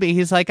texted me.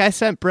 He's like, I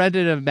sent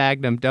Brendan a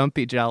Magnum. Don't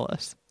be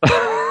jealous.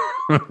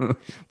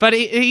 But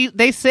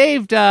they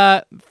saved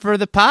for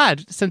the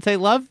pod since they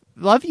love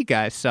you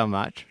guys so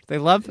much.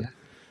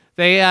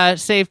 They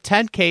saved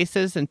 10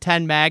 cases and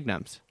 10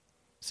 Magnums.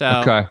 So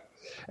okay.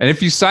 And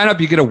if you sign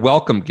up, you get a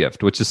welcome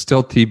gift, which is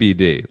still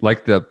TBD,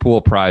 like the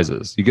pool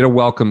prizes. You get a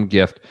welcome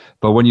gift,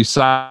 but when you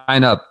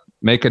sign up,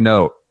 make a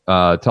note.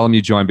 Tell them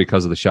you joined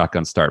because of the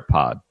Shotgun Start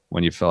pod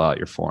when you fill out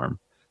your form.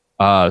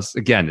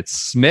 Again, it's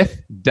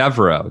Smith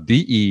Devereaux,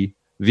 DEVEREUX.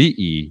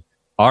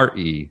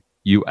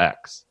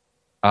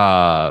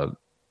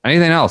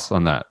 Anything else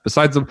on that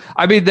besides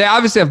they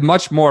obviously have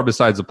much more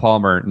besides the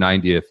Palmer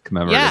 90th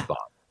commemorative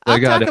bottle. I'll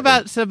talk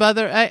about some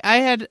other. I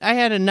had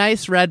a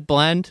nice red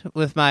blend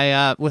with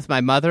my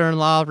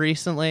mother-in-law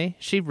recently.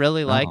 She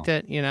really liked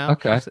it. You know,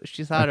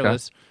 she thought it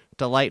was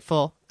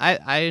delightful.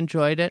 I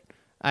enjoyed it.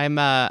 I'm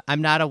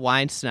not a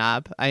wine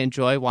snob. I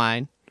enjoy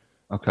wine.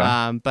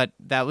 Okay. But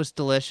that was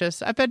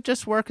delicious. I've been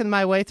just working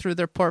my way through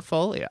their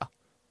portfolio.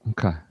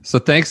 Okay. So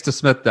thanks to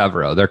Smith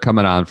Devereaux, they're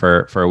coming on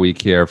for a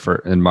week here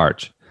in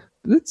March.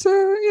 It's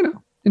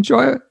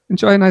enjoy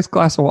a nice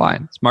glass of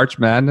wine. It's March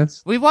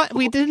Madness. We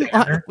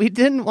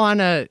didn't want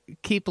to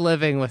keep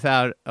living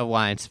without a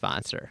wine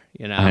sponsor.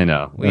 You know. I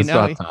know. We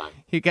know time.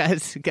 You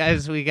guys,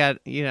 we got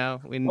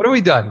What have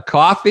we done?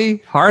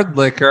 Coffee, hard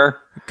liquor,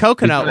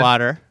 coconut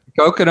water,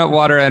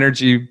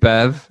 energy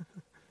bev,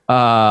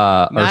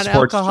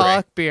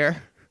 non-alcoholic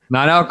beer,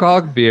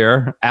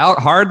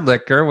 hard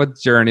liquor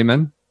with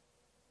Journeyman,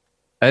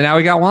 and now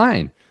we got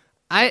wine.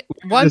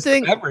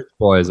 Beverage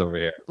boys over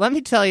here. Let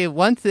me tell you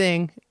one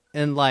thing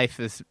in life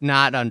is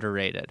not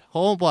underrated.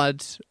 Hole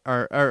ones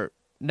are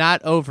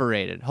not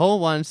overrated. Hole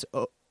ones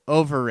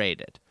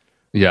overrated.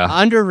 Yeah.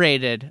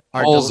 Underrated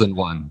are holes in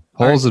one.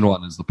 Holes in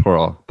one is the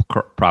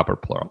proper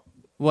plural.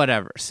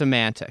 Whatever.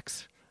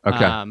 Semantics.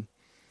 Okay.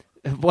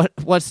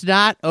 What's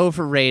not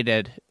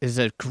overrated is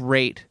a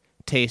great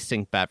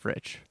tasting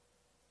beverage.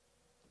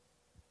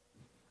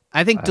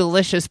 I think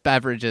delicious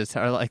beverages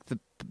are like the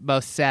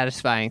most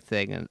satisfying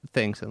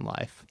things in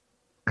life.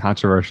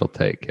 Controversial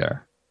take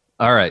here.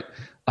 All right.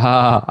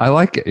 I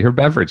like it. You're a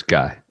beverage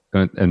guy.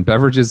 And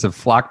beverages have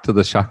flocked to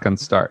the Shotgun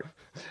Start.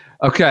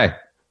 Okay.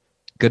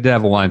 Good to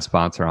have a wine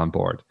sponsor on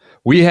board.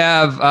 We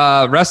have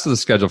rest of the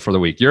schedule for the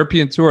week.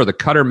 European Tour, the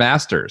Qatar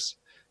Masters.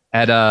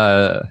 At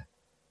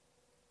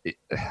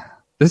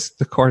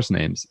the course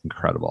name's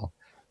incredible.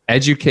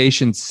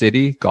 Education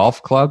City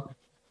Golf Club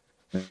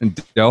in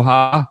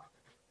Doha.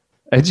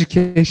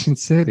 Education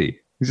City.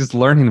 He's just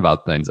learning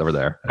about things over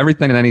there.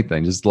 Everything and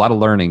anything. Just a lot of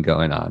learning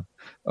going on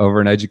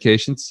over in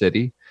Education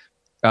City.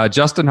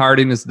 Justin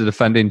Harding is the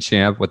defending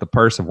champ with a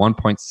purse of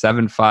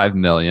 $1.75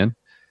 million.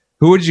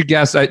 Who would you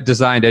guess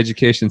designed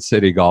Education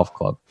City Golf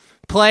Club?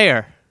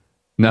 Player.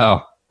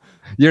 No,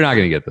 you're not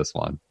going to get this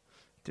one.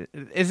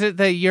 Is it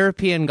the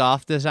European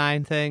golf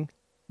design thing?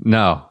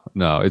 No,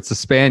 it's a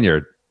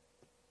Spaniard.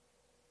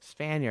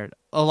 Spaniard.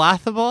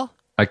 Olathable?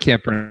 I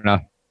can't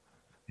pronounce.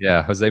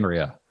 Yeah, Jose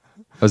Maria.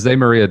 Jose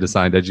Maria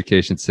designed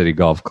Education City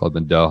Golf Club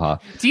in Doha.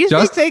 Do you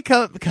think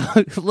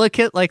they look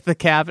at like the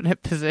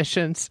cabinet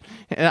positions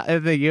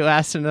in the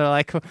U.S. and they're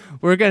like,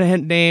 we're going to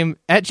name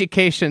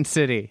Education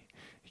City.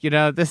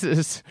 This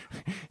is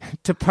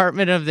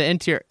Department of the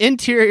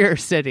Interior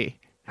City,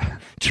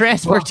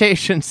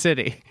 Transportation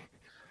City.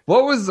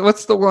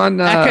 What's the one?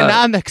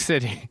 Economic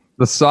City.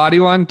 The Saudi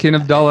one, King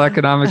Abdullah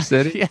Economic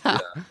City? Yeah.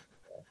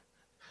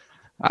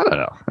 I don't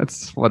know.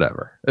 It's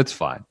whatever. It's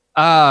fine.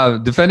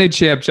 Defending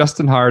champ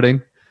Justin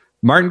Harding,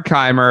 Martin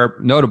Keimer,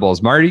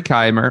 notables Marty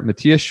Keimer,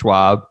 Matthias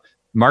Schwab,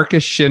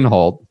 Marcus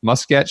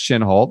Muscat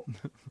Shinholt,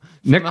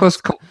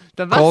 Nicholas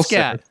the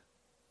Muscat.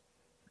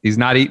 He's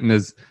not eating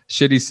his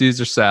shitty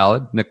Caesar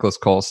salad, Nicholas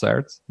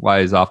Colsaerts,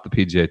 why he's off the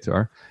PGA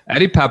Tour.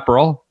 Eddie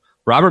Pepperell,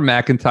 Robert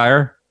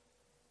McIntyre,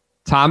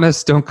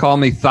 Thomas, don't call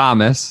me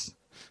Thomas,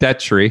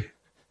 Detry,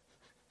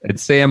 and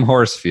Sam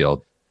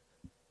Horsfield.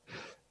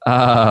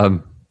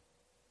 That'll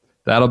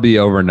be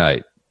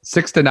overnight.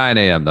 6 to 9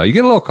 a.m. though. You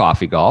get a little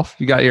coffee golf.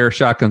 You got your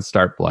shotgun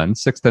start blend.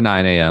 6 to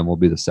 9 a.m. will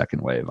be the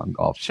second wave on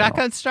Golf Channel.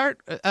 Shotgun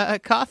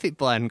start, coffee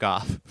blend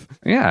golf.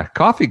 Yeah,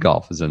 coffee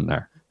golf is in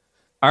there.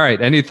 All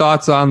right. Any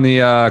thoughts on the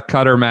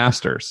Qatar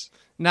Masters?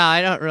 No,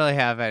 I don't really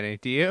have any.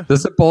 Do you?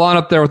 Does it belong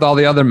up there with all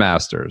the other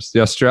Masters?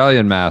 The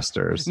Australian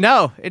Masters?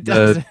 No, it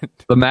doesn't.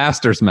 The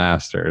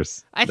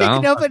Masters. I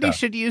think nobody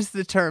should use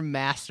the term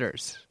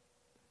Masters.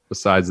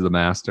 Besides the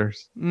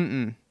Masters?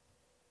 Mm-mm.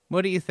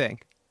 What do you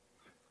think?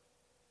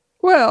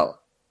 Well,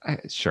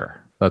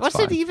 sure. What's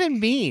fine. it even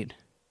mean?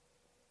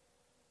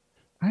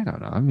 I don't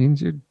know. It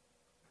means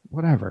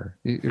whatever.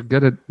 You're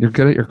good at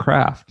your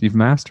craft. You've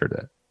mastered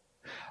it.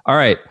 All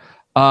right.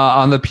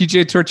 On the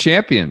PGA Tour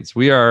Champions,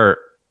 we are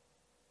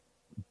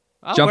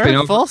jumping we're in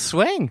over full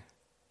swing.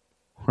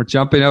 We're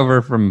jumping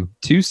over from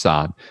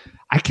Tucson.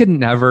 I can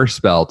never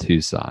spell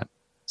Tucson.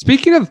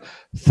 Speaking of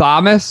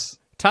Thomas,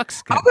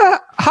 Tucson.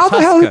 How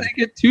the hell did they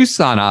get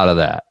Tucson out of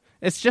that?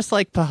 It's just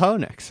like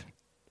Pahonix.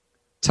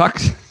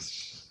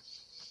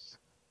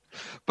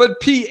 But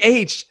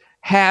PH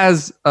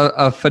has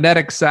a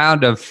phonetic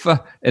sound of f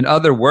in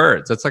other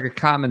words. That's like a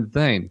common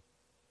thing.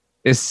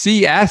 Is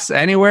CS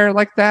anywhere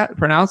like that?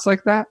 Pronounced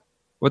like that?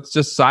 What's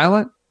just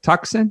silent?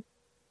 Tucson?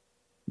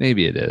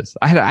 Maybe it is.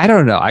 I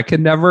don't know. I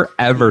can never,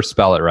 ever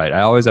spell it right.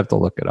 I always have to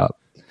look it up.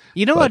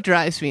 You know what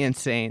drives me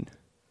insane?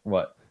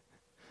 What?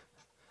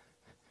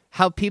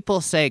 How people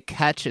say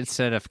catch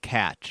instead of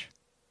catch.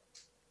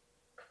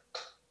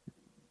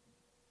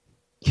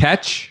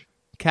 Catch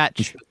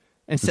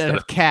instead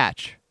of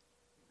catch.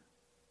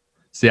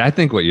 See, I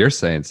think what you're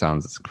saying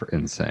sounds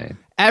insane.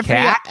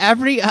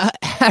 Every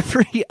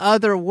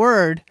other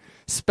word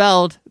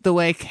spelled the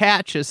way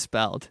catch is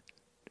spelled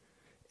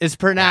is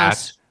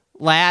pronounced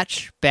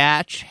latch,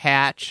 batch,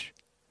 hatch,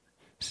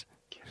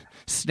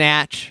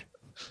 snatch,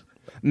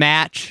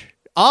 match.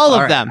 All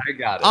of them. I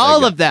got it.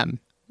 All of them.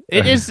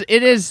 It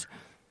is,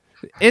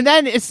 and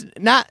then it's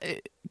not.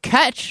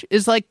 Catch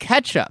is like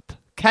ketchup.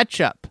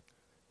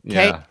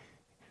 Okay? Yeah.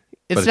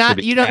 It's But it not. should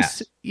be You don't.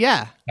 catch.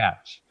 Yeah.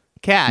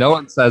 Catch. No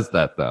one says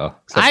that though.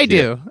 I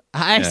do.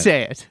 I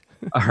say it.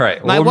 All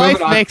right. My wife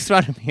makes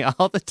fun of me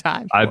all the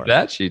time. I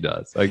bet she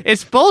does.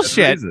 It's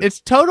bullshit. It's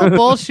total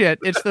bullshit.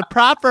 It's the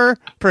proper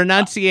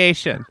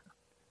pronunciation.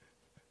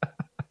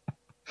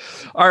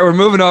 All right, we're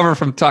moving over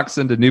from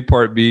Tucson to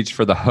Newport Beach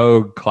for the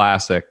Hoag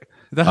Classic.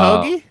 The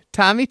Hoagie?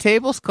 Tommy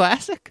Table's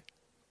Classic?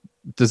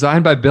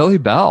 Designed by Billy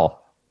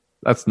Bell.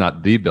 That's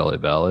not the Billy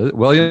Bell. Is it?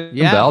 William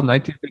Bell,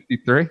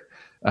 1953.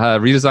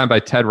 Redesigned by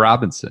Ted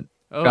Robinson.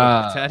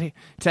 Oh,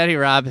 Teddy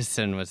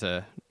Robinson was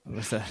a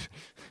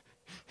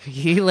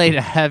he laid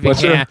a heavy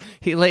hand.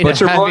 He laid a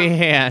heavy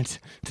hand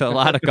to a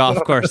lot of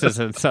golf courses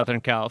in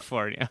Southern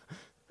California.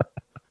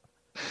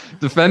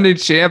 Defending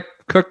champ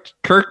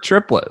Kirk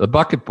Triplett, the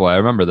bucket boy. I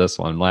remember this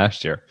one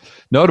last year.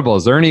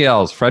 Notables: Ernie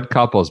Els, Fred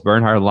Couples,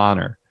 Bernhard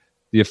Lahner,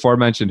 the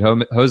aforementioned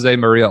Jose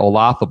Maria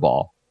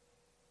Olazabal,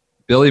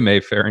 Billy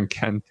Mayfair, and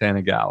Ken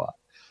Tanagawa.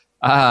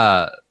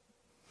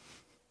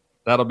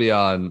 That'll be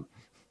on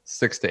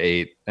 6 to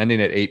 8,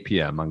 ending at 8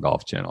 p.m. on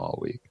Golf Channel all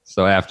week.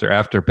 So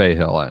after Bay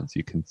Hill ends,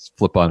 you can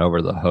flip on over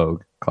to the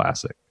Hoag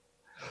Classic.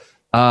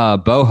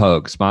 Bo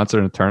Hoag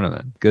sponsored a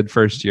tournament. Good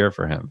first year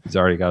for him. He's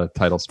already got a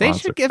title sponsor. They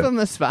should give him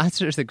a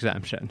sponsor's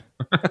exemption.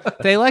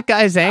 They let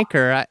guys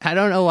anchor. I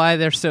don't know why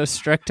they're so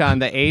strict on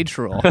the age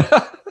rule.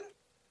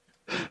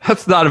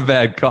 That's not a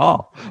bad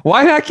call.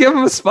 Why not give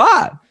him a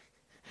spot?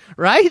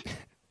 Right?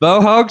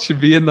 Bo Hoag should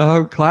be in the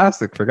Hoag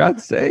Classic, for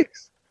God's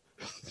sakes.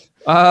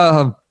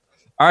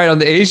 All right, on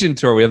the Asian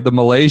tour, we have the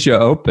Malaysia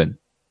Open,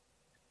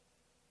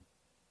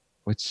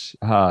 which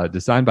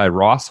designed by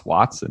Ross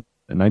Watson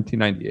in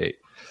 1998.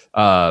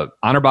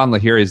 Anirban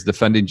Lahiri is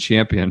defending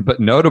champion, but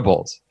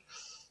notables.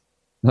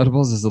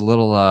 Notables is a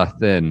little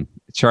thin.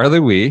 Charlie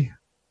Wee,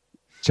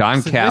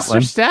 John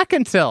Catlin. Mr.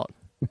 Stackenstilt.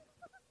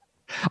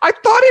 I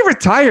thought he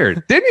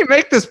retired. Didn't he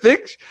make this big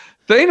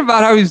thing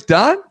about how he's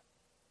done?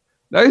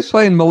 Now he's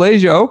playing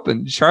Malaysia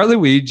Open. Charlie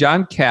Wee,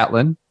 John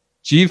Catlin,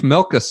 Jeev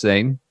Milka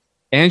Singh,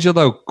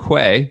 Angelo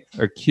Quay,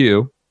 or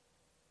Q,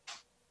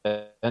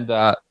 and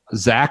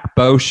Zach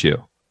Boshu.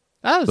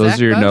 Oh, those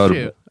Zach are your Boshu,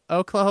 notable.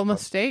 Oklahoma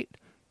State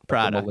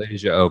product.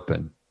 Malaysia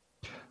Open.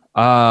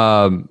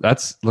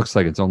 That's looks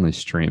like it's only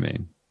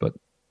streaming, but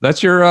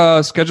that's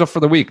your schedule for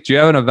the week. Do you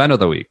have an event of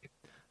the week?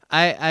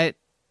 I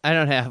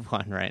don't have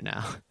one right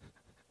now.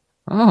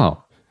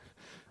 Oh,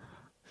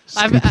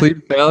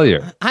 complete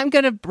failure. I'm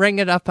gonna bring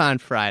it up on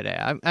Friday.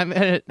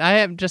 I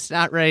am just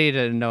not ready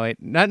to annoy.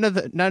 None of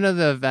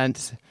the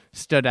events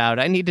stood out.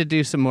 I need to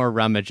do some more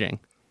rummaging.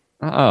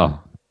 Oh,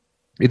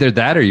 either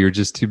that or you're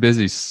just too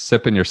busy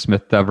sipping your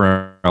Smith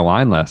Devereux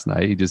wine last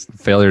night. You just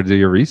failure to do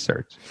your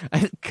research.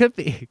 It could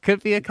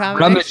be a combination.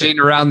 Rummaging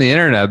around the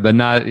internet, but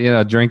not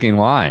drinking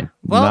wine.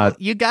 Well,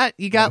 you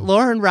got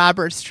Lauren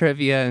Roberts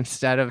trivia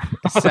instead of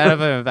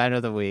an event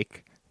of the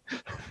week.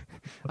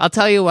 I'll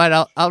tell you what.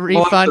 I'll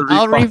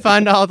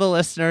refund all the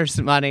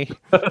listeners' money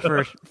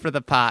for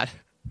the pot.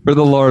 For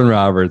the Lauren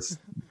Roberts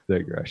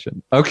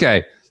digression.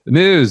 Okay,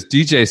 news.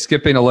 DJ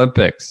skipping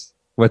Olympics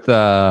with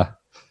a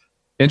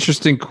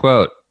interesting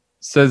quote.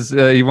 Says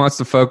he wants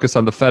to focus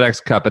on the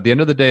FedEx Cup. At the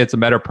end of the day, it's a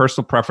matter of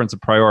personal preference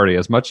and priority.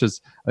 As much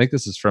as I think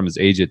this is from his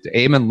agent,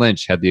 Eamon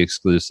Lynch had the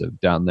exclusive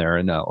down there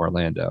in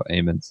Orlando.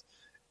 Eamon's,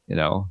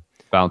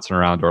 bouncing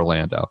around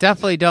Orlando.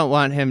 Definitely don't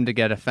want him to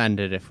get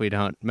offended if we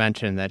don't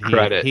mention that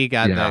he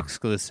got the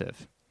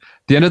exclusive.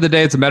 At the end of the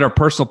day, it's a matter of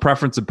personal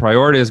preference and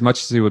priority. As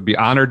much as he would be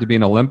honored to be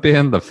an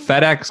Olympian, the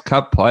FedEx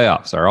Cup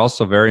playoffs are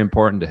also very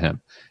important to him.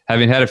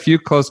 Having had a few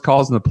close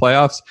calls in the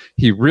playoffs,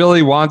 he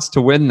really wants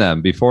to win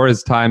them before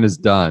his time is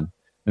done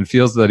and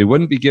feels that he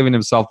wouldn't be giving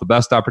himself the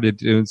best opportunity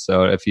to do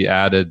so if he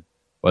added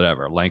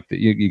whatever length.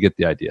 You get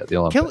the idea. The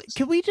Olympics.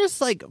 Can we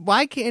just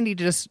why can't he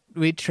just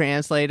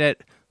retranslate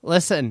it?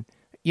 Listen,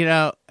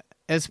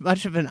 as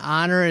much of an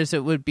honor as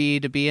it would be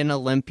to be an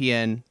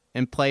Olympian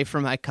and play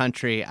for my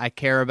country, I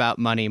care about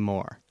money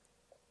more.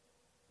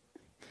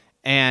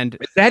 And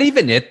is that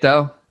even it,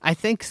 though? I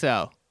think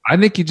so. I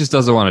think he just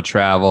doesn't want to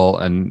travel,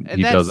 and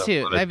he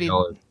doesn't want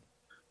to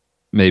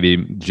maybe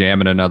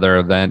jam in another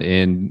event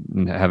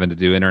and having to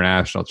do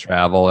international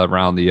travel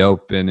around the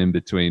Open in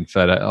between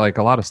FedEx, like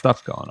a lot of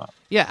stuff going on.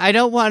 Yeah, I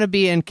don't want to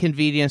be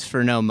inconvenienced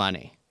for no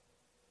money.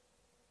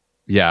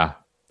 Yeah.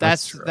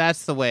 That's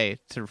the way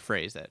to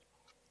phrase it.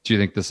 Do you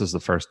think this is the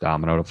first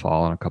domino to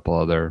fall on a couple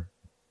other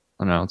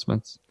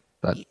announcements?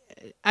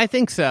 I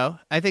think so.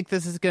 I think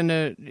this is going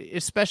to,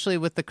 especially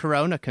with the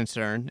corona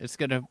concern, it's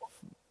going to.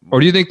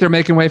 Or do you think they're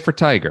making way for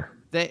Tiger?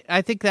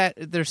 I think that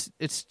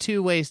it's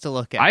two ways to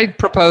look at it. I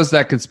proposed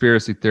that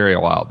conspiracy theory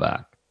a while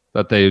back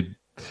that they,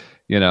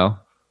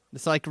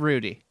 it's like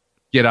Rudy.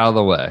 Get out of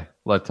the way.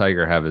 Let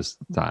Tiger have his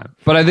time.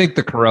 But I think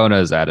the corona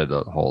has added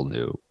a whole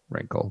new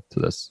wrinkle to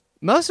this.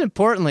 Most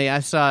importantly, I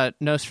saw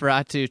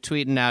Nosferatu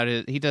tweeting out.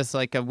 He does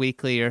like a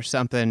weekly or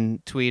something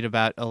tweet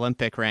about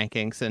Olympic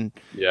rankings, and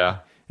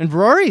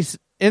Rory's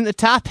in the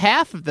top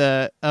half of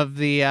the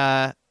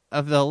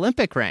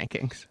Olympic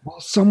rankings. Well,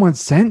 someone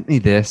sent me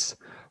this.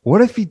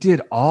 What if he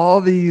did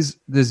all this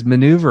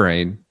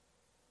maneuvering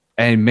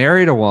and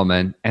married a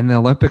woman, and the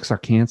Olympics are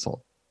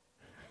canceled,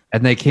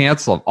 and they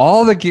cancel them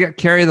all to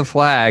carry the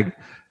flag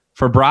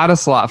for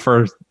Bratislava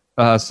for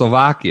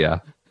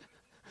Slovakia.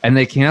 And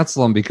they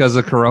cancel them because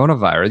of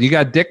coronavirus. You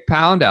got Dick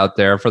Pound out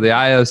there for the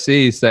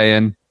IOC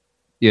saying,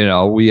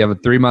 we have a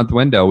 3-month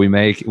window.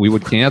 We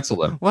would cancel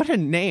them. What a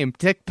name,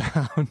 Dick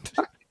Pound.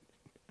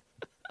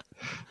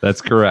 That's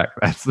correct.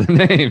 That's the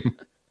name.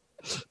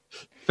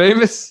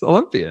 Famous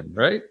Olympian,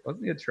 right?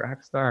 Wasn't he a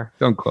track star?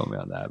 Don't quote me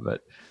on that,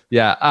 but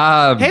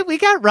yeah. Hey, we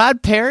got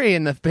Rod Perry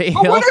in the Bay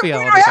Hill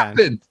field. What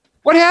happened?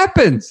 What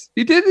happens?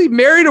 He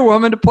married a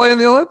woman to play in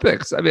the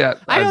Olympics. I mean,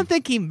 I don't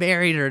think he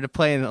married her to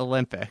play in the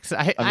Olympics.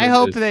 I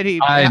hope that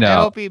I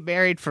hope he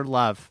married for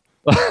love.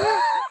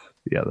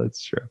 Yeah,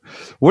 that's true.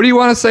 What do you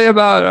want to say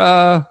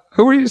about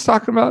who were you just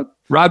talking about?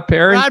 Rod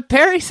Perry? Rod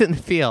Perry's in the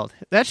field.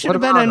 That should have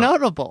been a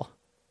notable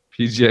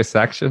PGA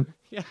section.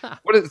 Yeah.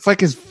 It's like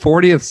his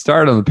 40th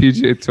start on the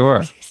PGA Tour.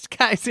 This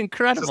guy's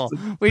incredible.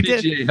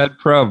 PGA head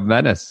pro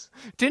menace.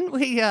 Didn't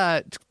we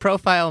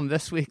profile him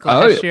this week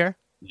last year?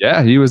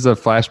 Yeah, he was a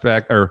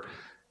flashback, or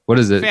what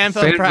is it? Fan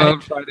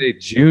Friday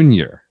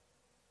Junior.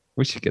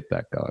 We should get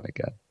that going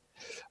again.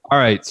 All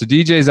right, so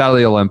DJ's out of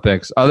the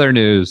Olympics. Other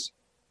news.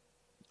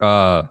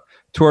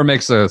 Tour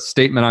makes a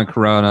statement on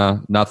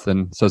Corona.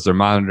 Nothing. Says they're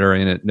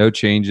monitoring it. No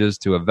changes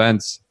to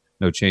events.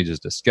 No changes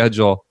to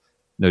schedule.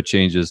 No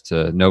changes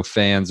to no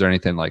fans or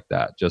anything like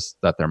that. Just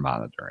that they're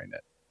monitoring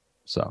it.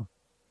 So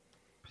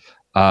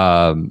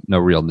no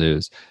real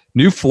news.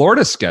 New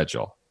Florida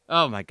schedule.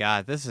 Oh my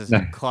God, this is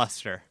a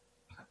cluster.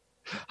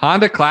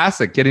 Honda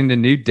Classic getting a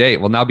new date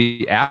will now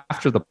be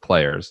after the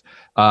Players.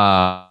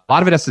 A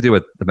lot of it has to do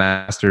with the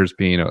Masters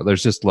being,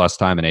 there's just less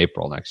time in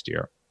April next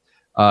year.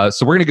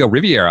 So we're going to go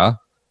Riviera,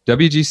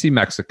 WGC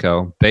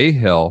Mexico, Bay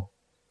Hill,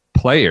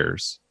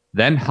 Players,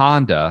 then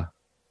Honda,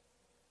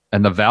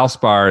 and the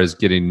Valspar is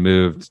getting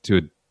moved to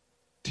a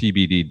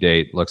TBD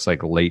date. Looks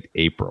like late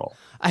April.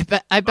 I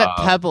bet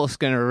Pebble's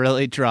going to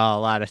really draw a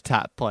lot of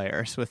top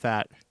players with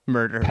that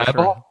murder.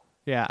 Pebble?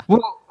 Yeah.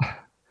 Well,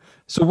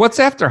 so what's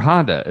after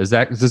Honda? Does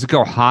it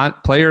go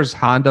Players,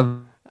 Honda,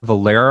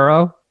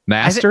 Valero,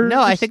 Masters?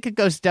 I think it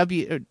goes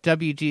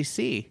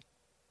WGC.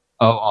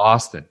 Oh,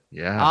 Austin.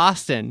 Yeah.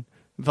 Austin,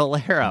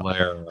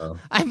 Valero.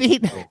 I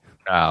mean,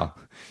 wow.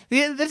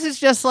 This is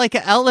just like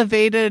an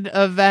elevated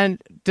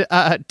event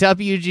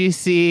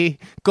WGC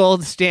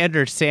gold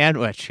standard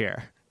sandwich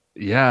here.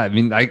 Yeah, I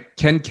mean,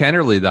 Ken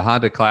Kennerly, the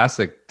Honda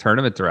Classic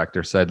tournament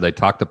director, said they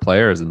talked to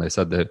players and they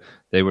said that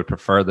they would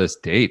prefer this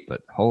date,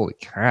 but holy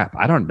crap,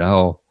 I don't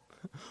know.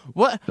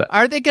 What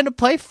are they going to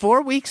play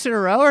 4 weeks in a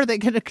row? Are they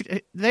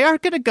They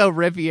aren't going to go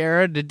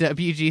Riviera to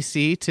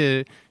WGC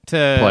to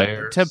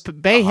Players. to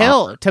Bay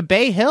Hill to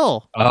Bay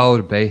Hill. Oh,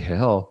 to Bay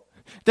Hill.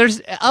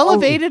 There's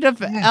elevated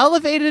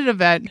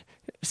event.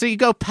 So you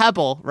go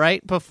Pebble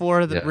right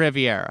before the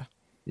Riviera.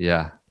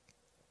 Yeah.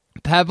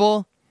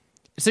 Pebble.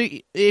 So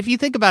if you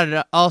think about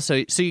it,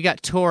 also, so you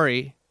got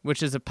Torrey,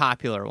 which is a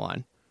popular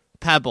one.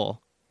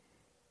 Pebble,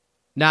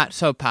 not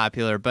so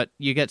popular, but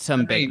you get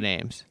some big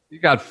names. You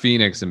got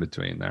Phoenix in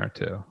between there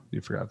too. You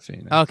forgot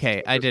Phoenix.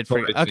 Okay, I did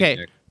forget.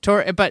 Okay,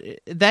 Torrey, but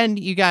then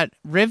you got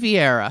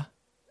Riviera,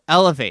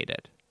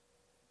 elevated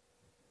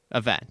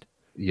event.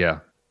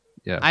 Yeah.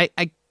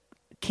 I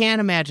can't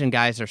imagine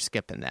guys are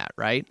skipping that,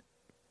 right?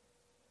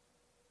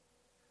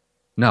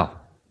 No,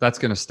 that's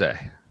gonna stay.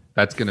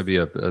 That's going to be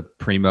a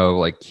primo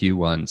like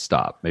Q1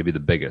 stop, maybe the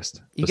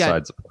biggest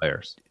besides the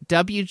Players.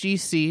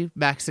 WGC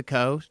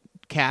Mexico,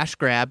 cash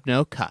grab,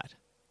 no cut.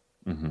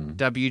 Mm-hmm.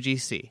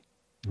 WGC.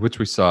 Which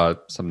we saw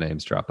some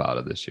names drop out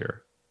of this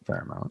year, fair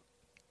amount.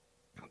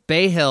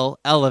 Bay Hill,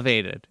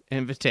 elevated,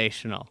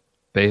 invitational.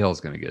 Bay Hill's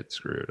going to get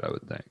screwed, I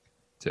would think,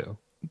 too.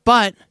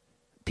 But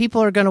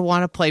people are going to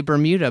want to play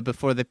Bermuda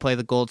before they play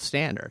the gold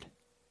standard.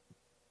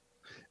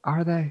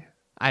 Are they?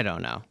 I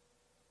don't know.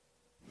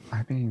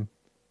 I mean...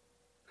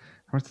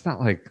 It's not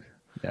like,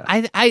 yeah.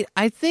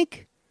 I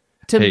think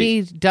to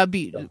me,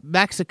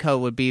 Mexico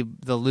would be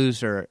the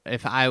loser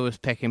if I was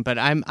picking, but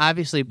I'm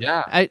obviously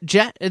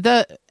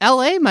the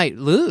LA might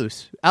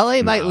lose.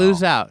 LA might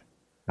lose out.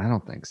 I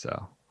don't think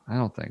so.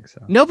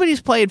 Nobody's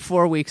played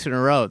 4 weeks in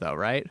a row though,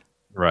 right?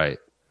 Right.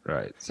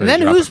 So and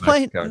then who's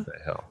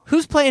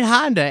playing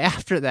Honda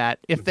after that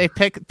if they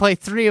play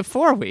 3 or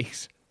 4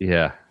 weeks?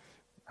 Yeah.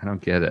 I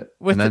don't get it.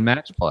 And then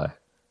match play.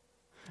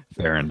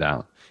 Bearing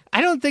down. I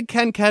don't think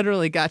Ken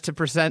Kennerly got to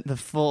present the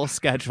full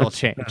schedule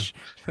change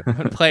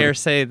when players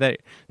say that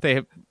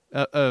they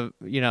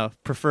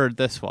preferred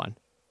this one.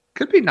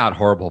 Could be not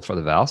horrible for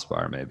the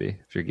Valspar, maybe.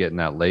 If you're getting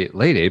that late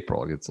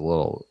April, it gets a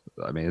little,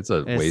 I mean, it's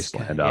a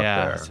wasteland out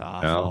there. It's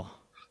awful.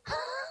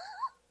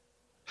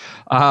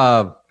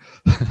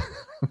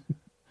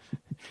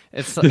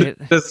 The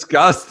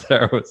disgust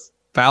there was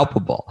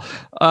palpable.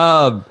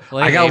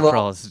 Late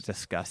April is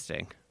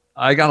disgusting.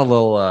 I got a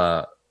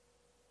little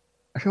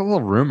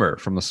rumor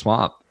from the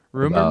swamp.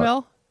 Rumor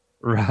mill?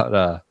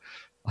 About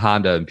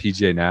Honda and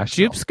PGA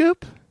National. Jupe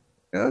scoop?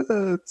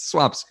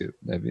 Swamp scoop,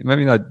 maybe.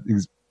 Maybe not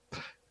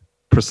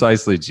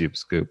precisely jupe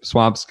scoop.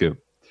 Swamp scoop.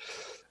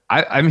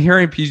 I'm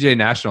hearing PGA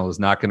National is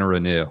not going to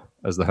renew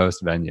as the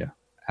host venue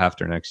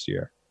after next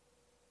year.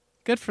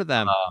 Good for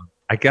them.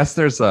 I guess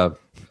there's a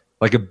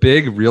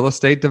big real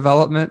estate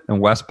development in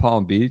West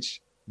Palm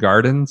Beach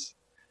Gardens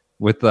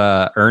with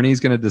Ernie's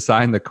going to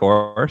design the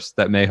course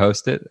that may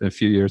host it a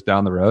few years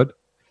down the road.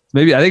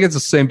 Maybe I think it's the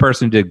same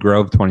person who did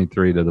Grove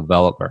 23, the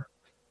developer.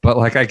 But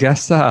I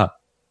guess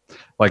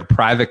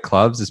private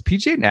clubs, is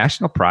PGA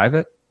National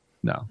private?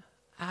 No.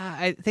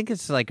 I think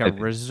it's like a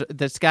resort.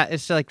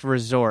 It's like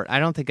resort. I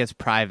don't think it's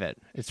private.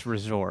 It's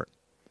resort.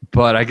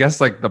 But I guess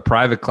the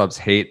private clubs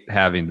hate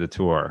having the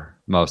tour,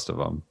 most of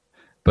them.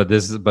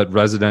 But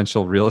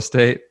residential real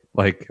estate,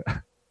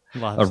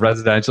 a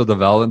residential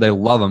development, they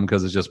love them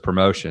because it's just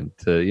promotion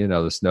to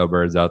the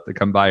snowbirds out that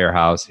come by your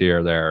house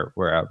here, there,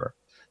 wherever.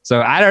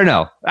 So I don't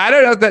know.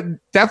 That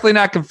definitely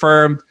not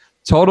confirmed.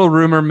 Total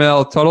rumor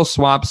mill, total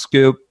swamp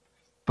scoop.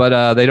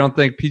 But they don't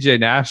think PGA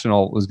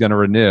National was going to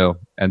renew,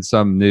 and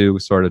some new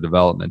sort of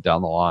development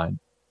down the line,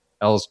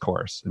 L's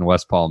course in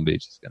West Palm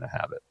Beach is going to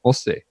have it. We'll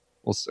see.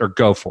 Or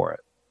go for it.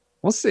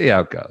 We'll see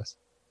how it goes.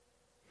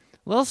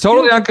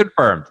 Totally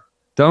unconfirmed.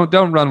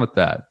 Don't run with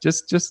that.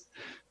 Just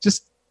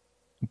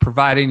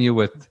providing you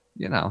with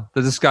the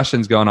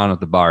discussions going on at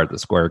the bar at the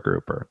Square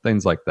Group or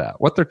things like that.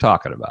 What they're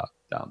talking about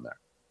down there.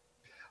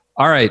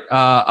 All right.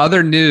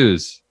 Other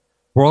news.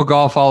 World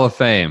Golf Hall of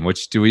Fame,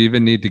 which do we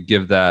even need to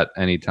give that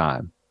any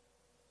time?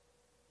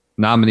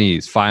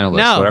 Nominees, finalists.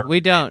 No, whatever. we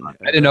don't.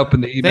 I didn't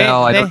open the email.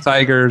 I know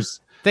Tigers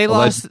They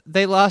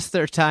lost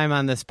their time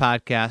on this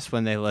podcast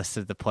when they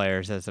listed the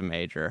players as a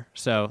major.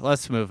 So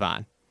let's move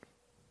on.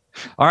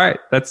 All right,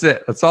 that's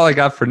it. That's all I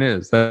got for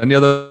news. Any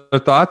other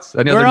thoughts?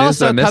 Any other news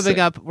that I'm missing?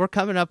 We're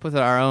coming up with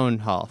our own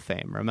Hall of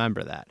Fame.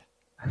 Remember that.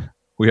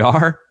 We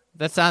are?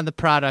 That's on the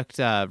product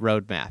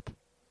roadmap.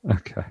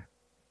 Okay.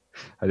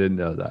 I didn't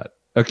know that.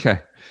 Okay.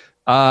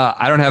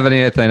 I don't have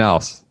anything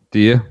else. Do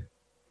you?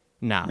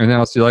 No. Anything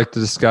else you'd like to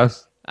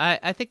discuss?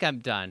 I think I'm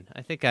done.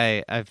 I think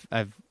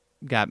I've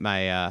got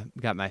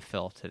my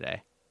fill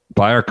today.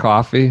 Buy our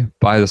coffee.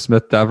 Buy the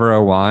Smith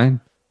Devereaux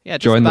wine. Yeah,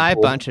 just buy a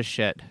bunch of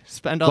shit.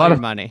 Spend all your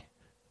money.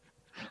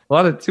 A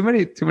lot of too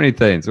many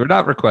things. We're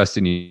not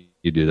requesting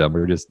you do them.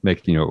 We're just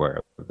making you aware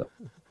of them.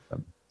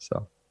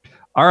 So,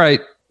 all right,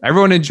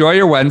 everyone, enjoy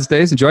your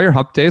Wednesdays. Enjoy your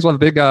hump days. We'll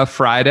have a big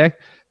Friday.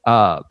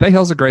 Bay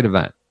Hill's a great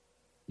event.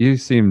 You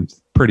seemed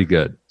pretty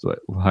good. Is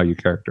how you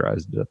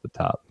characterized it at the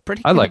top.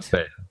 Pretty. I good. like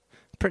Bay.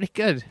 Pretty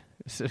good.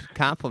 It's a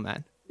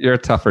compliment. You're a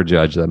tougher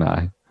judge than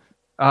I.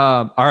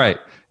 All right.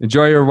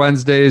 Enjoy your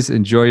Wednesdays.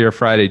 Enjoy your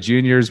Friday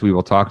juniors. We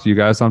will talk to you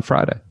guys on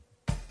Friday.